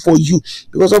useful for you,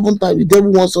 because oftentimes the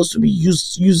devil wants us to be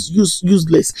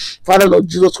useless. Father Lord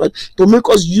Jesus Christ, to make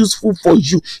us useful for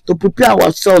you, to prepare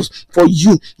ourselves for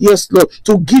you. Yes, Lord,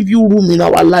 to give you room in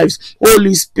our lives.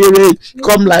 Holy Spirit,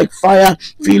 come like fire,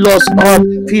 fill us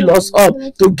up,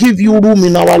 to give you room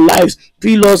in our lives.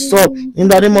 Fill us up in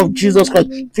the name of Jesus Christ.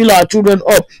 Fill our children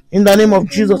up in the name of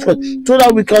Jesus Christ, so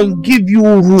that we can give you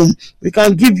room. We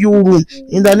can give you room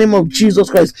in the name of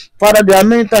Jesus Christ. Father, there are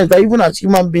many times that even as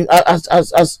human beings,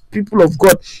 as people of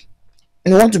God,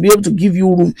 we want to be able to give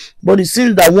you room, but it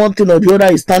seems that one thing or the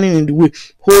other is standing in the way.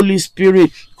 Holy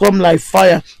Spirit, come like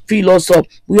fire, fill us up,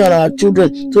 we and our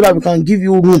children, so that we can give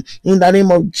you room in the name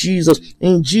of Jesus.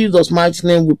 In Jesus' mighty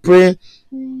name we pray.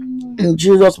 In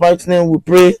Jesus' mighty name we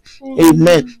pray.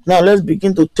 Amen. Now let's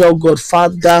begin to tell God,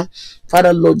 Father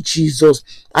Lord Jesus,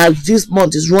 as this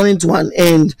month is running to an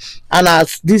end, and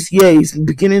as this year is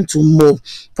beginning to move,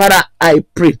 Father, I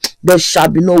pray there shall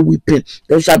be no weeping,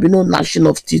 there shall be no gnashing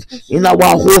of teeth in our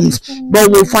homes,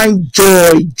 but we'll find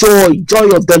joy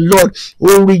of the Lord.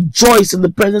 We'll rejoice in the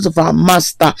presence of our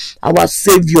Master, our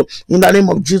Savior, in the name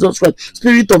of Jesus Christ.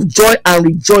 Spirit of joy and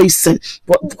rejoicing,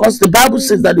 because the Bible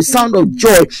says that the sound of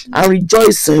joy and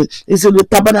rejoicing is in the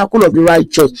tabernacle of the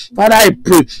righteous. Father, I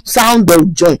pray sound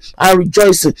of joy and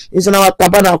rejoicing is in our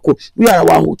tabernacle. We are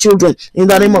our children, in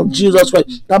the name of Jesus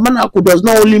Christ. Tabernacle does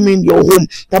not only mean your home.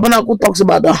 Tabernacle talks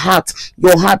about the heart,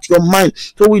 your mind.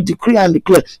 So we decree and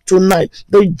declare tonight,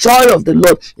 the joy of the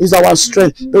Lord is our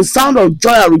strength. The sound of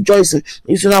joy and rejoicing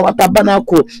is in our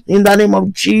tabernacle, in the name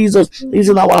of Jesus. Is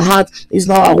in our heart, is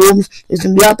in our homes, is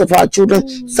in the heart of our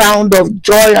children. Sound of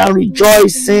joy and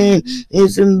rejoicing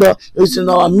is in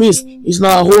our midst, is in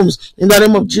our homes, in the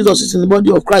name of Jesus. Is in the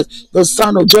body of Christ. The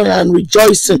sound of joy and and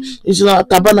rejoicing is in our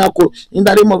tabernacle in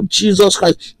the name of Jesus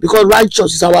Christ, because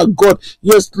righteous is our God.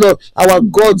 Yes, Lord, our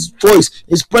God's voice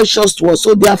is precious to us,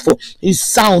 so therefore his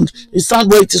sound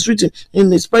where it is written,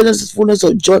 in his presence is fullness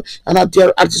of joy, and at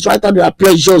his right hand there are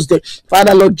pleasures there.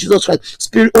 Father, Lord Jesus Christ,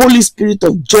 Spirit, Holy Spirit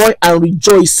of joy and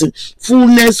rejoicing,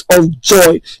 fullness of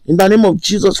joy in the name of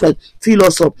Jesus Christ, fill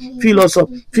us up, fill us up,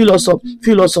 fill us up,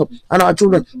 fill us up, and our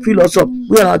children, fill us up,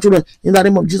 we and our children in the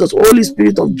name of Jesus. Holy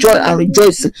Spirit of joy and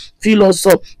rejoicing, fill us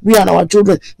up, we and our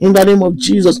children in the name of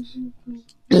Jesus.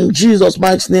 In Jesus'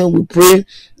 mighty name we pray.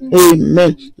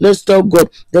 Amen. Let's tell God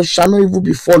there shall no evil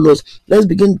befall us. Let's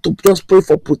begin to just pray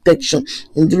for protection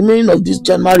in the remaining of this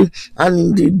January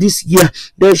and in this year.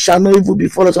 There shall no evil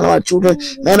befall us and our children,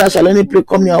 neither shall any plague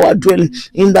come near our dwelling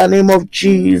in the name of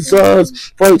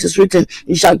Jesus. For it is written,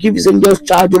 he shall give his angels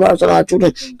charge over us and our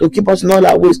children to keep us in all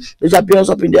our ways. They shall bear us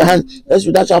up in their hands, lest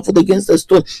we dash our foot against the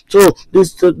stone. So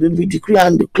this we decree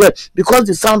and declare, because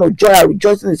the sound of joy and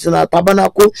rejoicing is in our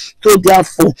tabernacle, so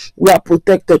therefore we are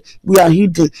protected, we are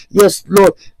hidden. Yes,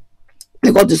 Lord,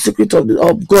 because the secret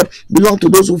of God belongs to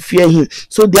those who fear him.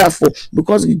 So therefore,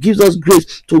 because he gives us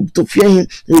grace to fear him,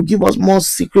 he will give us more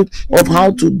secret of how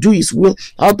to do his will,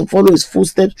 how to follow his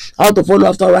footsteps, how to follow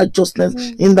after righteousness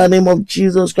in the name of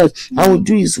Jesus Christ. And we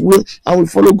do his will and we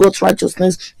follow God's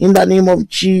righteousness in the name of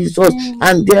Jesus.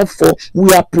 And therefore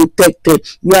we are protected,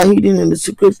 we are hidden in the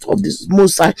secret of this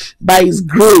Most High by his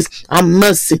grace and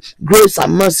mercy. Grace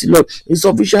and mercy, Lord, is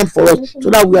sufficient for us,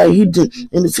 so that we are hidden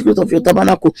in the secret of your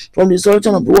tabernacle from the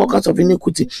of the workers of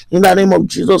iniquity in the name of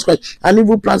Jesus Christ. And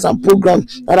evil plans and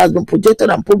programs that has been projected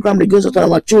and programmed against us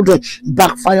and our children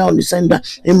backfire on the sender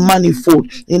in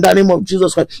manifold in the name of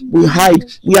Jesus Christ. We hide,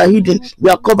 we are hidden, we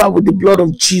are covered with the blood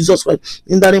of Jesus Christ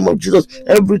in the name of Jesus.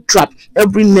 Every trap,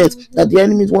 every net that the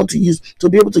enemies want to use to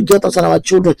be able to get us and our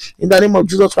children in the name of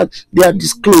Jesus Christ, they are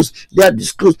disclosed, they are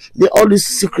disclosed. All these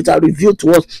secrets are revealed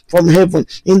to us from heaven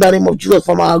in the name of Jesus,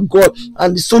 from our God,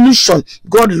 and the solution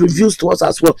God reveals to us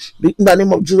as well in the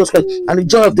name of Jesus Christ. And the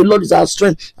joy of the Lord is our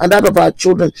strength and that of our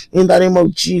children in the name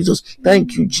of Jesus.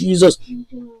 Thank you, Jesus.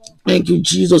 Thank you,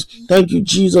 Jesus. Thank you,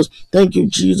 Jesus. Thank you,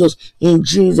 Jesus. In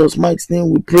Jesus' mighty name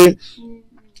we pray.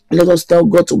 Let us tell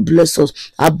God to bless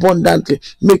us abundantly,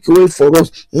 make a way for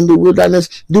us in the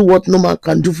wilderness, do what no man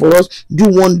can do for us, do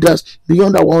wonders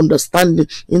beyond our understanding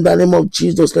in the name of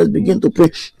Jesus. Let's begin to pray.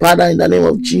 Father, in the name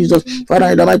of Jesus, Father,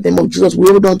 in the mighty name of Jesus, we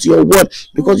hold on to your word,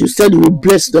 because you said you will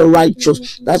bless the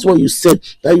righteous. That's what you said,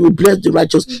 that you will bless the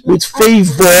righteous. With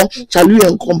favor shall you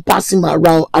encompass him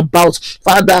around about.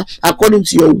 Father, according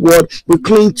to your word, we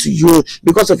cling to you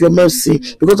because of your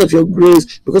mercy, because of your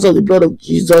grace, because of the blood of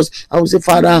Jesus. And we say,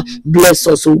 Father, bless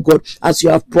us, oh God, as you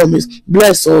have promised.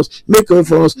 Bless us, make a way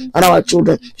for us and our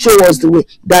children. Show us the way,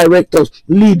 direct us,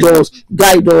 lead us,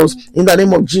 guide us in the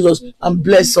name of Jesus, and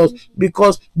bless us,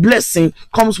 because blessing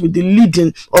comes with the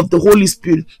leading of the Holy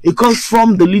Spirit. It comes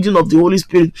from the leading of the Holy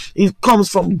Spirit. It comes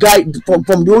from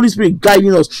the Holy Spirit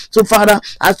guiding us. So Father,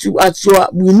 as you are,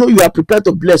 we know you are prepared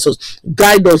to bless us.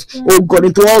 Guide us, oh God,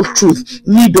 into all truth.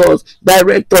 Lead us,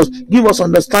 direct us, give us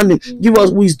understanding, give us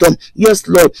wisdom. Yes,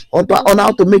 Lord, on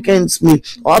how to make ends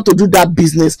meet, or how to do that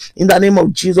business in the name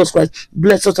of Jesus Christ.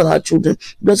 Bless us and our children,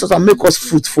 bless us and make us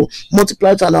fruitful,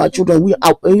 multiply us and our children, we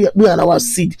and our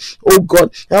seed. Oh God,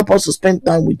 help us to spend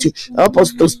time with you, help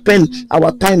us to spend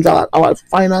our times, our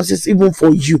finances even for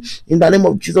you in the name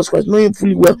of Jesus Christ, knowing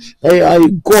fully well that you are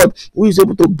a God who is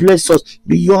able to bless us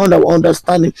beyond our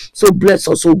understanding. So bless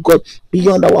us, oh God,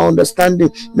 beyond our understanding.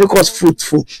 Make us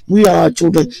fruitful, we and our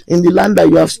children, in the land that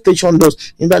you have stationed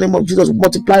us. In the name of Jesus,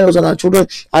 multiply us and our children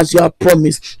as you have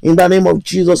promised. In the name of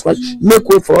Jesus Christ, make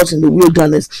way for us in the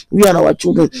wilderness, we and our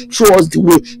children. Show us the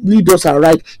way, lead us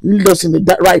aright, lead us in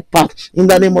the right path. In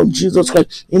the name of Jesus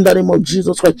Christ, in the name of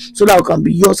Jesus Christ, so that we can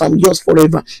be yours and yours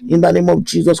forever. In the name of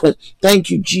Jesus Christ. Thank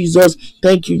you, Jesus.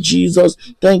 Thank you, Jesus.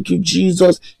 Thank you,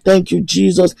 Jesus. Thank you,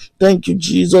 Jesus. Thank you,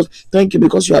 Jesus. Thank you,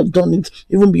 because you have done it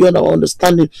even beyond our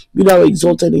understanding. Be thou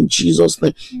exalted in Jesus'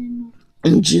 name.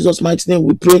 In Jesus' mighty name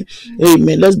we pray.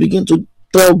 Amen. Let's begin to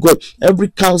tell God every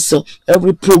counsel,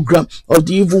 every program of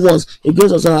the evil ones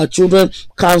against us and our children,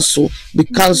 be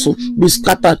cancelled, be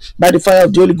scattered by the fire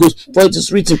of the Holy Ghost. For it is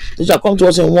written, they shall come to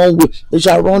us in one way, they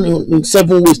shall run in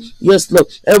 7 ways. Yes, Lord,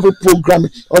 every program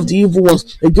of the evil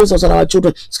ones against us and our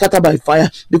children, scattered by fire,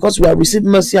 because we have received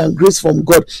mercy and grace from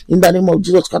God. In the name of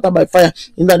Jesus, scattered by fire.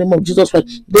 In the name of Jesus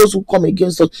Christ, those who come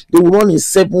against us, they will run in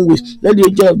 7 ways. Let the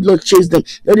angel of the Lord chase them.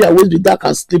 Let their ways be dark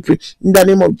and slippery. In the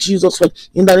name of Jesus Christ.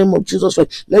 In the name of Jesus Christ.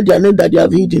 Christ. Let their name that they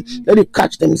have hidden, let it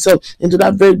catch themselves into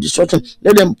that very destruction.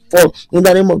 Let them fall in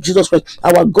the name of Jesus Christ.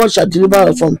 Our God shall deliver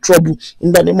us from trouble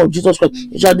in the name of Jesus Christ.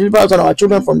 He shall deliver us and our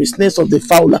children from the snares of the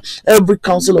fowler, every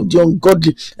counsel of the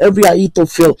ungodly, every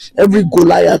Ahithophel, every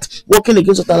Goliath working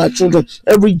against us and our children,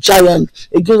 every giant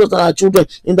against us and our children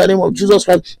in the name of Jesus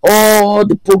Christ. All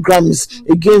the programs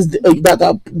against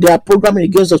they are programming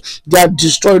against us, they are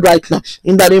destroyed right now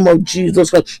in the name of Jesus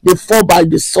Christ. They fall by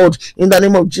the sword in the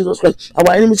name of Jesus Christ.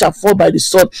 Our enemies shall fall by the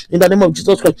sword in the name of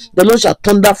Jesus Christ. The Lord shall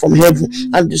thunder from heaven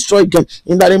and destroy them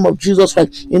in the name of Jesus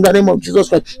Christ. In the name of Jesus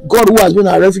Christ. God, who has been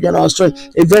our refuge and our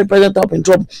strength, a very present help in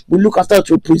trouble, we look after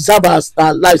to preserve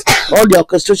our lives. All their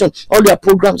orchestration, all their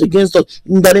programs against us,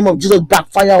 in the name of Jesus,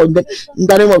 backfire on them. In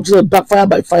the name of Jesus, backfire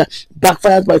by fire,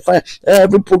 backfires by fire.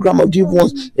 Every program of the evil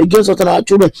ones against us and our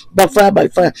children, backfire by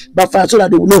fire, backfire, so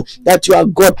that they will know that you are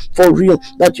God for real,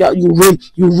 that you reign,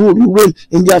 you rule, you reign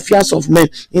in the affairs of men.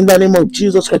 In the name of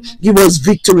Jesus Christ, give us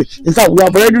victory. In fact, we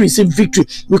have already received victory.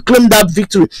 We claim that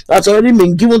victory that's already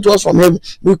been given to us from heaven.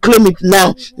 We claim it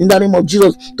now in the name of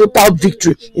Jesus. Total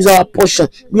victory is our portion.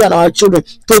 We and our children,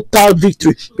 total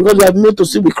victory, because we have made to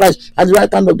sit with Christ at the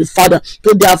right hand of the Father.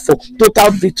 So therefore,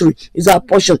 total victory is our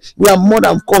portion. We are more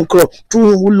than conqueror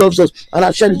through him who loves us and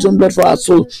has shed his own blood for our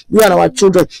soul. We and our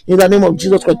children, in the name of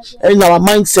Jesus Christ, and in our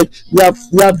mindset,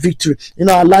 we have victory. In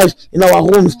our lives, in our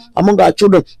homes, among our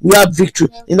children, we have victory.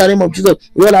 In the name of Jesus,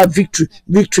 we all have victory.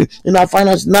 Victory in our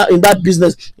finances, now in that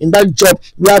business, in that job,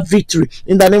 we have victory.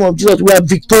 In the name of Jesus, we are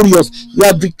victorious. We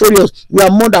are victorious. We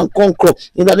are more than conqueror.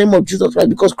 In the name of Jesus Christ,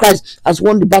 because Christ has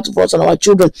won the battle for us and our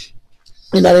children.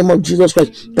 In the name of Jesus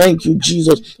Christ, thank you,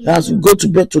 Jesus. As we go to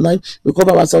bed tonight, we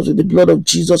cover ourselves with the blood of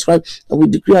Jesus Christ, and we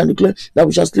decree and declare that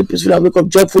we shall sleep peacefully and wake up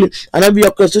joyfully. And every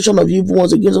orchestration of evil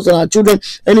ones against us and our children,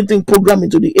 anything programmed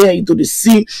into the air, into the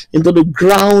sea, into the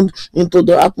ground, into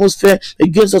the atmosphere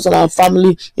against us and our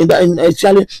family,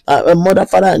 especially mother,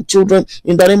 father, and children,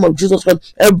 in the name of Jesus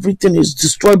Christ, everything is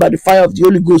destroyed by the fire of the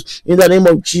Holy Ghost. In the name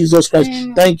of Jesus Christ,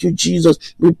 thank you,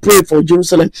 Jesus. We pray for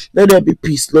Jerusalem. Let there be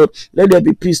peace, Lord. Let there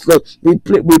be peace, Lord. We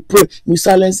pray, we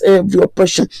silence every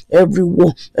oppression, every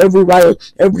war, every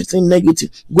riot, everything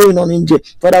negative going on in there.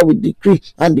 Father, we decree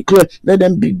and declare, let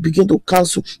them begin to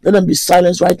cancel, let them be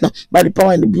silenced right now by the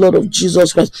power and the blood of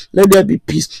Jesus Christ. Let there be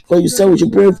peace, for you said we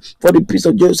should pray for the peace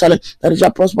of Jerusalem, that it shall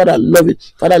prosper that love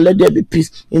it. Father, let there be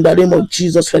peace in the name of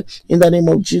Jesus Christ. In the name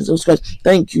of Jesus Christ,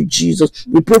 thank you, Jesus.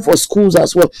 We pray for schools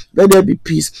as well. Let there be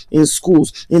peace in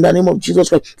schools in the name of Jesus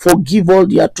Christ. Forgive all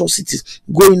the atrocities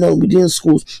going on within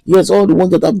schools. Yes, all the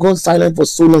ones that have gone silent for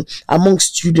so long among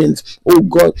students, oh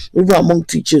God, even among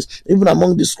teachers, even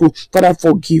among the school. Father,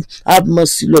 forgive, have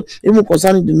mercy, Lord. Even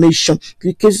concerning the nation,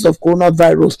 the cases of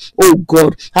coronavirus, oh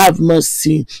God, have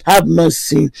mercy, have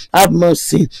mercy, have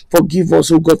mercy. Forgive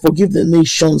us, oh God, forgive the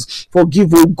nations,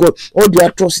 forgive, oh God, all the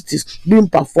atrocities being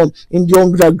performed in the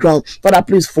underground. Father,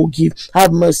 please forgive,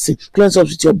 have mercy, cleanse us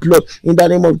with your blood in the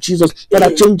name of Jesus.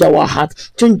 Father, change our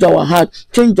heart, change our heart,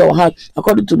 change our heart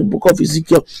according to the book of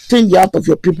Ezekiel. Change the heart of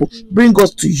your people, bring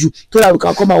us to you so that we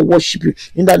can come and worship you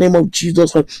in the name of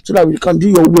Jesus Christ, so that we can do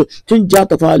your will. Change the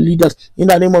heart of our leaders in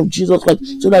the name of Jesus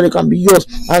Christ, so that they can be yours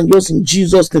and yours in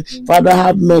Jesus' name. Father,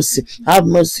 have mercy,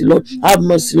 Lord, have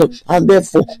mercy, Lord. And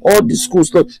therefore, all the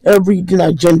schools, Lord, every hidden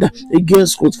agenda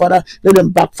against schools, Father, let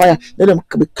them backfire, let them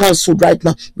be cancelled right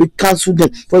now. We cancel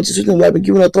them, for it is written, we have been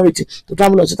given authority to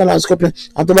trample on Satan and scorpion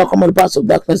and to overcome the powers of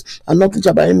darkness, and nothing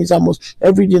shall by enemies harm us.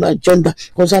 Every hidden agenda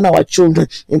concerning our children,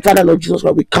 in Father, Lord Jesus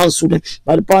Christ, we cancel them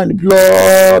by the power and the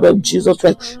blood of Jesus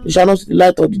Christ. We shall not see the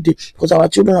light of the day, because our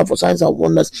children are for signs and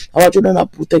wonders. Our children are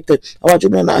protected. Our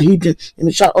children are hidden in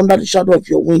the under the shadow of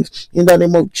your wings. In the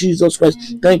name of Jesus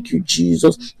Christ, thank you,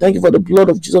 Jesus. Thank you for the blood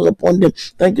of Jesus upon them.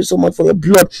 Thank you so much for your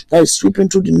blood that is sweeping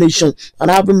through the nation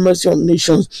and having mercy on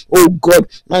nations. Oh God,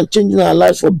 and changing our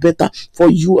lives for better for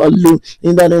you alone.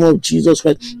 In the name of Jesus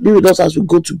Christ, be with us as we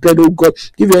go to bed. Oh God,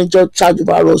 give your angel charge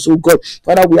over us. Oh God,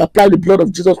 Father, we apply the blood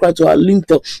of Jesus Christ to our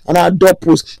lintel and our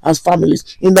doorposts as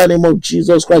families. In the name of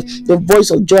Jesus Christ, the voice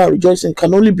of joy and rejoicing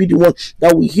can only be the one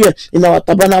that we hear in our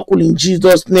tabernacle in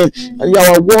Jesus' name. And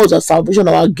our walls are salvation,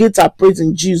 our gates are praise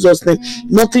in Jesus' name.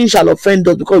 Nothing shall offend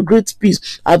us, because great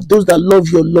peace have those that love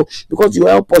your law, because you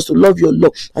help us to love your law,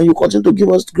 and you continue to give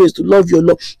us grace to love your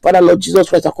law. Father, Lord Jesus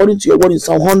Christ, according to your word in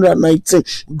Psalm 119,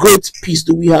 great peace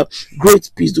do we have,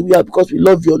 great peace do we have, because we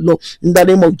love your law in the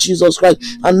name of Jesus Christ.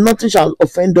 And nothing shall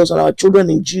offend us and our children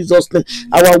in Jesus' name.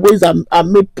 Our ways are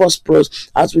made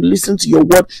prosperous as we listen to your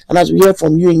word and as we hear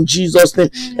from you in Jesus' name.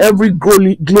 Every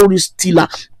glory stealer,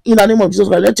 in the name of Jesus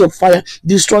Christ, let your fire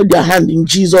destroy their hand in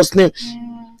Jesus' name.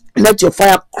 Let your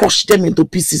fire crush them into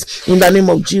pieces in the name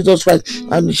of Jesus Christ.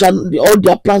 And all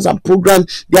their plans and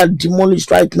programs, they are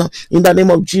demolished right now in the name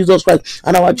of Jesus Christ.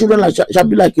 And our children shall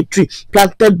be like a tree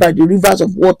planted by the rivers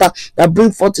of water that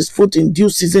bring forth his fruit in due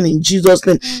season in Jesus'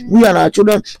 name. We and our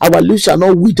children, our leaves shall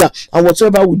not wither, and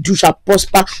whatsoever we do shall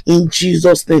prosper in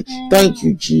Jesus' name. Thank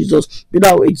you, Jesus. Be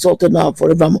thou exalted now and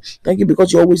forevermore. Thank you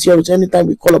because you always hear us anytime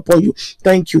we call upon you.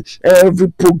 Thank you. Every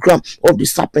program of the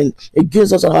serpent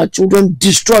against us and our children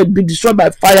be destroyed by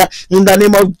fire in the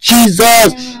name of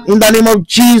Jesus. In the name of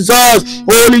Jesus.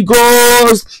 Holy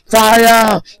Ghost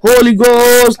fire, Holy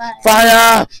Ghost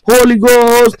fire, Holy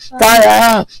Ghost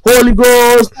fire, Holy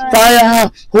Ghost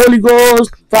fire, Holy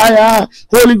Ghost fire,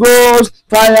 Holy Ghost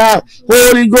fire,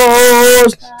 Holy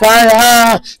Ghost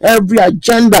fire. Every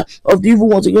agenda of the evil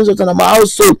ones against us and our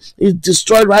household is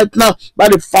destroyed right now by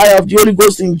the fire of the Holy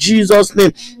Ghost in Jesus'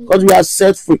 name, because we are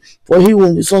set free. For he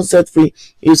whom the Son set free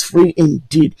is free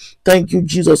indeed. Thank you,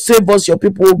 Jesus. Save us, your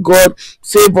people, O God.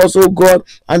 Save us, O God,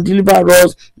 and deliver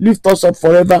us. Lift us up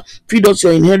forever. Feed us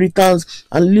your inheritance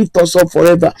and lift us up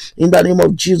forever. In the name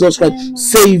of Jesus Christ,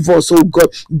 save us, O God.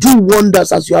 Do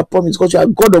wonders as you have promised, because you are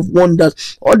God of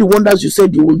wonders. All the wonders you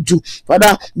said you will do,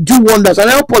 Father, do wonders and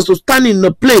help us to stand in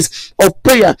the place of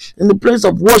prayer, in the place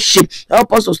of worship.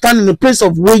 Help us to stand in the place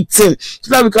of waiting, so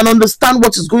that we can understand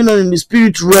what is going on in the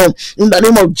spirit realm. In the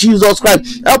name of Jesus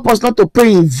Christ, help us not to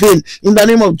pray in vain. In the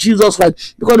name of Jesus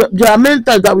Christ, because there are many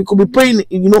times that we could be praying,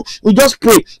 we just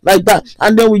pray like that,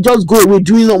 and then we just go away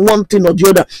doing one thing or the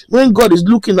other. When God is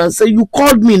looking and say, "You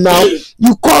called me now.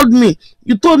 You called me.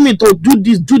 You told me to do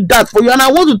this, do that for you, and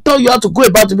I want to tell you how to go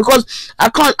about it, because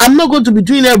I'm not going to be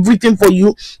doing everything for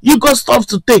you. You got stuff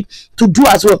to do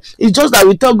as well." It's just that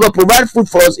we tell God, provide food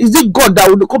for us. Is it God that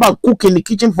will come and cook in the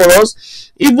kitchen for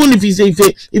us? Even if it's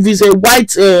a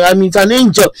white, it's an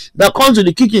angel that comes to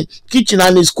the kitchen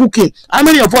and is cooking, how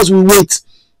many of us will wait?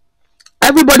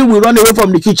 Everybody will run away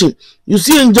from the kitchen. You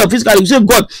see angel physically, you say,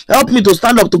 "God, help me to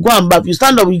stand up to go and bath." You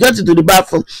stand up, you get into the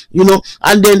bathroom,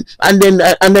 and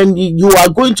then you are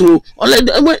going to,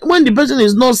 when the person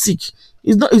is not sick,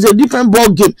 it's a different ball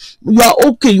game. You are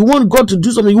okay. You want God to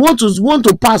do something. You want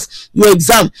to pass your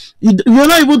exam. You're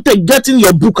not even getting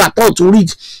your book at all to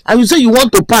read, and you say you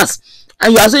want to pass,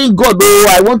 and you are saying, "God, oh,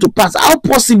 I want to pass." How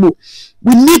possible?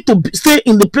 We need to stay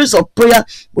in the place of prayer.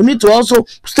 We need to also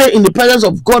stay in the presence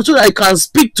of God, so that He can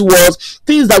speak to us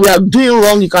things that we are doing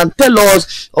wrong. He can tell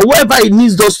us, or whatever He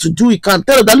needs us to do, He can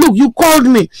tell us that, "Look, you called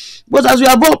me." But as we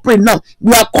have all prayed now,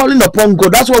 we are calling upon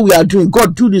God. That's what we are doing.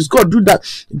 God, do this. God, do that.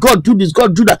 God, do this.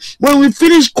 God, do that. When we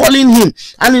finish calling Him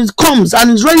and He comes and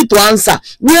is ready to answer,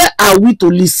 where are we to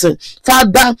listen?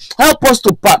 Father, help us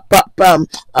to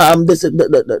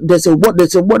there's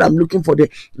a word I'm looking for there.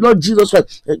 Lord Jesus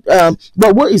Christ.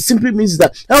 But what it simply means is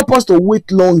that help us to wait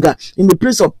longer in the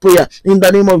place of prayer in the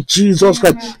name of Jesus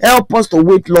Christ. Help us to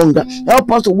wait longer.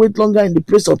 Help us to wait longer in the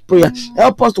place of prayer.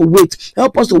 Help us to wait.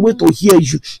 Help us to wait to hear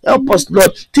you. Help us, Lord.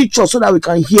 Teach us so that we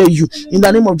can hear you in the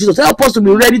name of Jesus. Help us to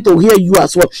be ready to hear you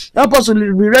as well. Help us to be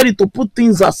ready to put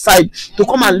things aside to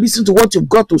come and listen to what you've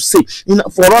got to say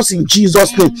for us in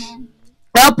Jesus' name.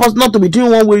 Help us not to be doing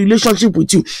one-way relationship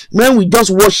with you. When we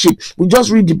just worship, we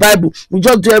just read the Bible, we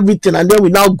just do everything, and then we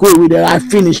now go with it. "I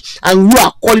finished," and you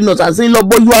are calling us and saying, "Lord,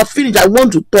 but you are finished. I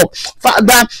want to talk."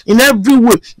 Father, in every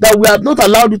way that we have not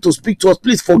allowed you to speak to us,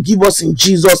 please forgive us in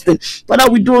Jesus' name.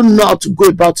 Father, we don't know how to go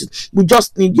about it. We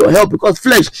just need your help, because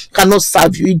flesh cannot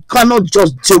serve you. It cannot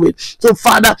just do it. So,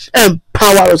 Father,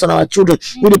 empower us and our children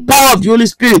with the power of the Holy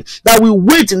Spirit, that we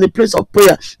wait in the place of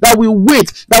prayer, that we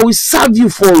wait, that we serve you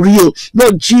for real,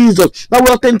 Lord Jesus, that we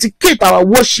authenticate our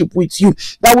worship with you,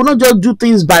 that will not just do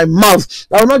things by mouth,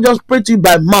 that will not just pray to you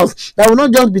by mouth, that will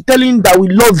not just be telling you that we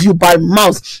love you by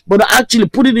mouth, but actually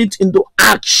putting it into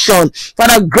action.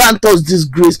 Father, grant us this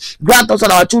grace, grant us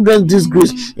and our children this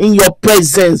grace in your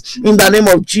presence, in the name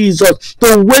of Jesus,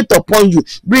 to wait upon you.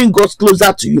 Bring us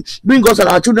closer to you, bring us and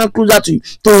our children closer to you,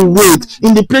 to wait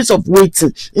in the place of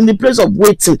waiting,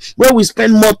 where we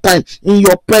spend more time in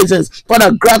your presence.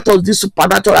 Father, grant us this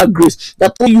supernatural grace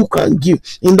that only you can give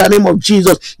in the name of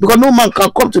Jesus, because no man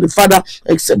can come to the Father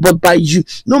except but by you.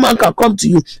 No man can come to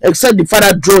you except the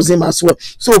Father draws him as well.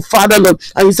 So, Father, Lord,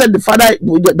 and you said the Father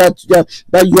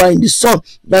that you are in the Son,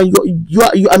 that you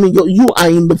are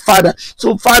in the Father.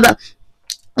 So, Father,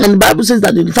 And the Bible says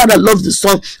that the Father loves the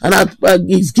Son and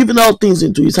He's given all things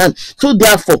into His hand. So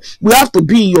therefore, we have to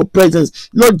be in your presence,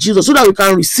 Lord Jesus, so that we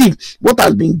can receive what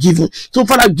has been given. So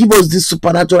Father, give us this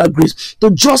supernatural grace to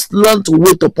just learn to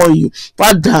wait upon you.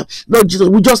 Father, Lord Jesus,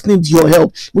 we just need your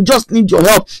help. We just need your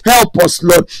help. Help us,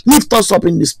 Lord. Lift us up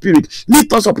in the Spirit.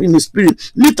 Lift us up in the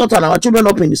Spirit. Lift us and our children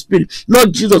up in the Spirit.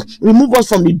 Lord Jesus, remove us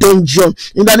from the dungeon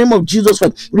in the name of Jesus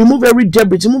Christ. Remove every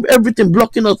debris. Remove everything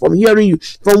blocking us from hearing you,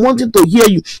 from wanting to hear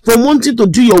you, from wanting to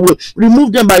do your will.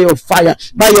 Remove them by your fire,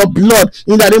 by your blood,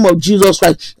 in the name of Jesus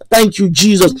Christ. Thank you,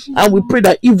 Jesus. And we pray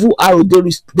that evil arrow they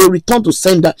return to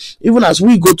sender, even as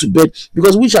we go to bed,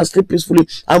 because we shall sleep peacefully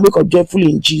and wake up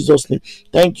joyfully in Jesus' name.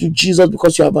 Thank you, Jesus,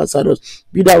 because you have answered us.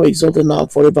 Be thou exalted now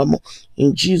and forevermore.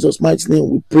 In Jesus' mighty name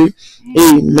we pray.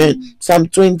 Amen. Psalm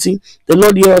 20. The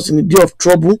Lord hear us in the day of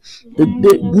trouble. The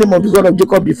name of the God of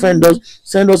Jacob defend us.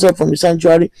 Send us up from the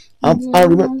sanctuary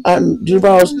and deliver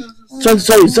us. Send us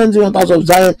out of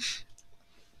Zion.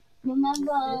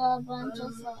 Remember all our burnt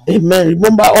offerings. Amen.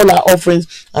 Remember all our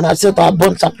offerings and accept our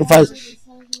burnt sacrifice.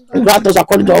 Grant us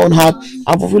according to our own heart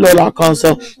and fulfill all our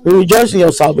counsel. We rejoice in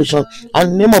your salvation.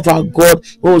 And in the name of our God,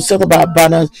 we will set up our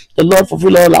banners. The Lord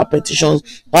fulfill all our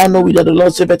petitions. Now know we that the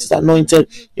Lord saveth His anointed.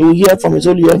 He will hear from His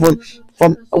holy heaven,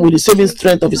 with the saving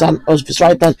strength of his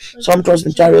right hand. Some trust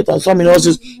in chariot and some in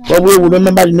horses, but we will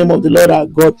remember the name of the Lord our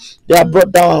God. They are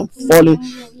brought down and fallen.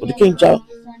 But the King shall.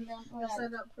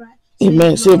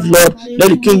 Amen. Save Lord. Let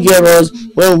the King hear us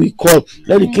when we call.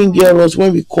 Let the King hear us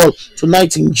when we call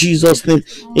tonight in Jesus' name.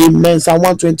 Amen. Psalm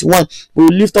 121. We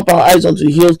will lift up our eyes unto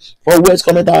the hills, for whence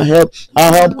cometh our help.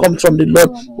 Our help comes from the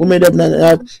Lord who made heaven and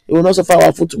earth. He will not suffer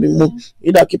our foot to be moved. He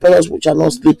that keepeth us shall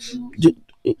not sleep.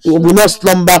 It will not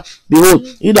slumber. Behold,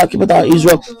 he that keepeth our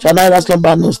Israel shall neither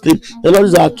slumber nor sleep. The Lord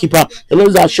is our keeper. The Lord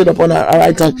is our shield upon our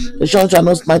right hand. The sun shall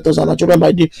not smite us, and our children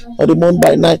by day, or the moon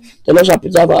by night. The Lord shall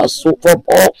preserve our soul from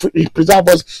all. Preserve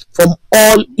us from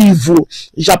all evil.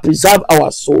 He shall preserve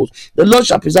our souls. The Lord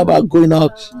shall preserve our going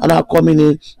out and our coming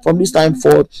in from this time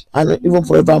forward and even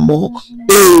forevermore.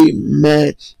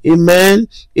 Amen. Amen.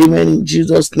 Amen. In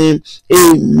Jesus' name.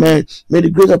 Amen. May the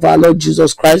grace of our Lord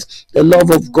Jesus Christ, the love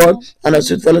of God, and the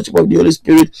sweet fellowship of the Holy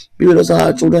Spirit be with us and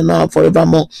our children now and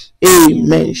forevermore.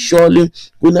 Amen. Surely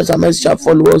goodness and mercy shall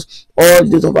follow us all the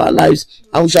days of our lives,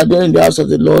 and we shall dwell in the house of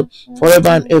the Lord forever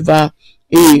and ever.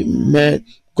 Amen.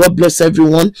 God bless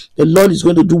everyone. The Lord is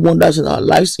going to do wonders in our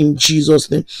lives in Jesus'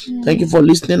 name. Thank you for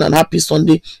listening, and happy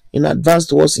Sunday in advance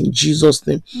to us in Jesus'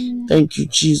 name. Thank you,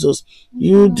 Jesus.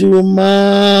 You do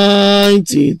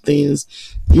mighty things.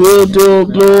 You do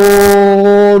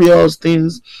glorious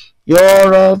things.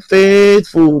 You're a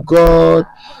faithful God.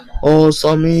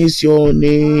 Awesome is your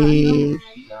name.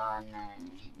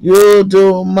 You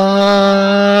do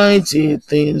mighty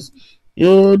things.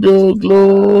 You do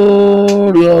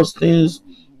glorious things.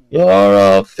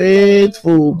 You're a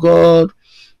faithful God.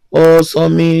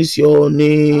 Awesome is your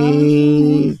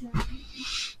name.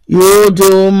 You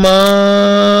do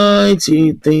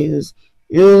mighty things.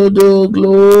 You do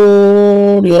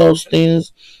glorious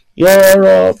things. You're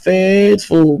a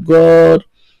faithful God.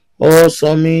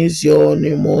 Awesome is your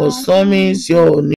name. Awesome is your name.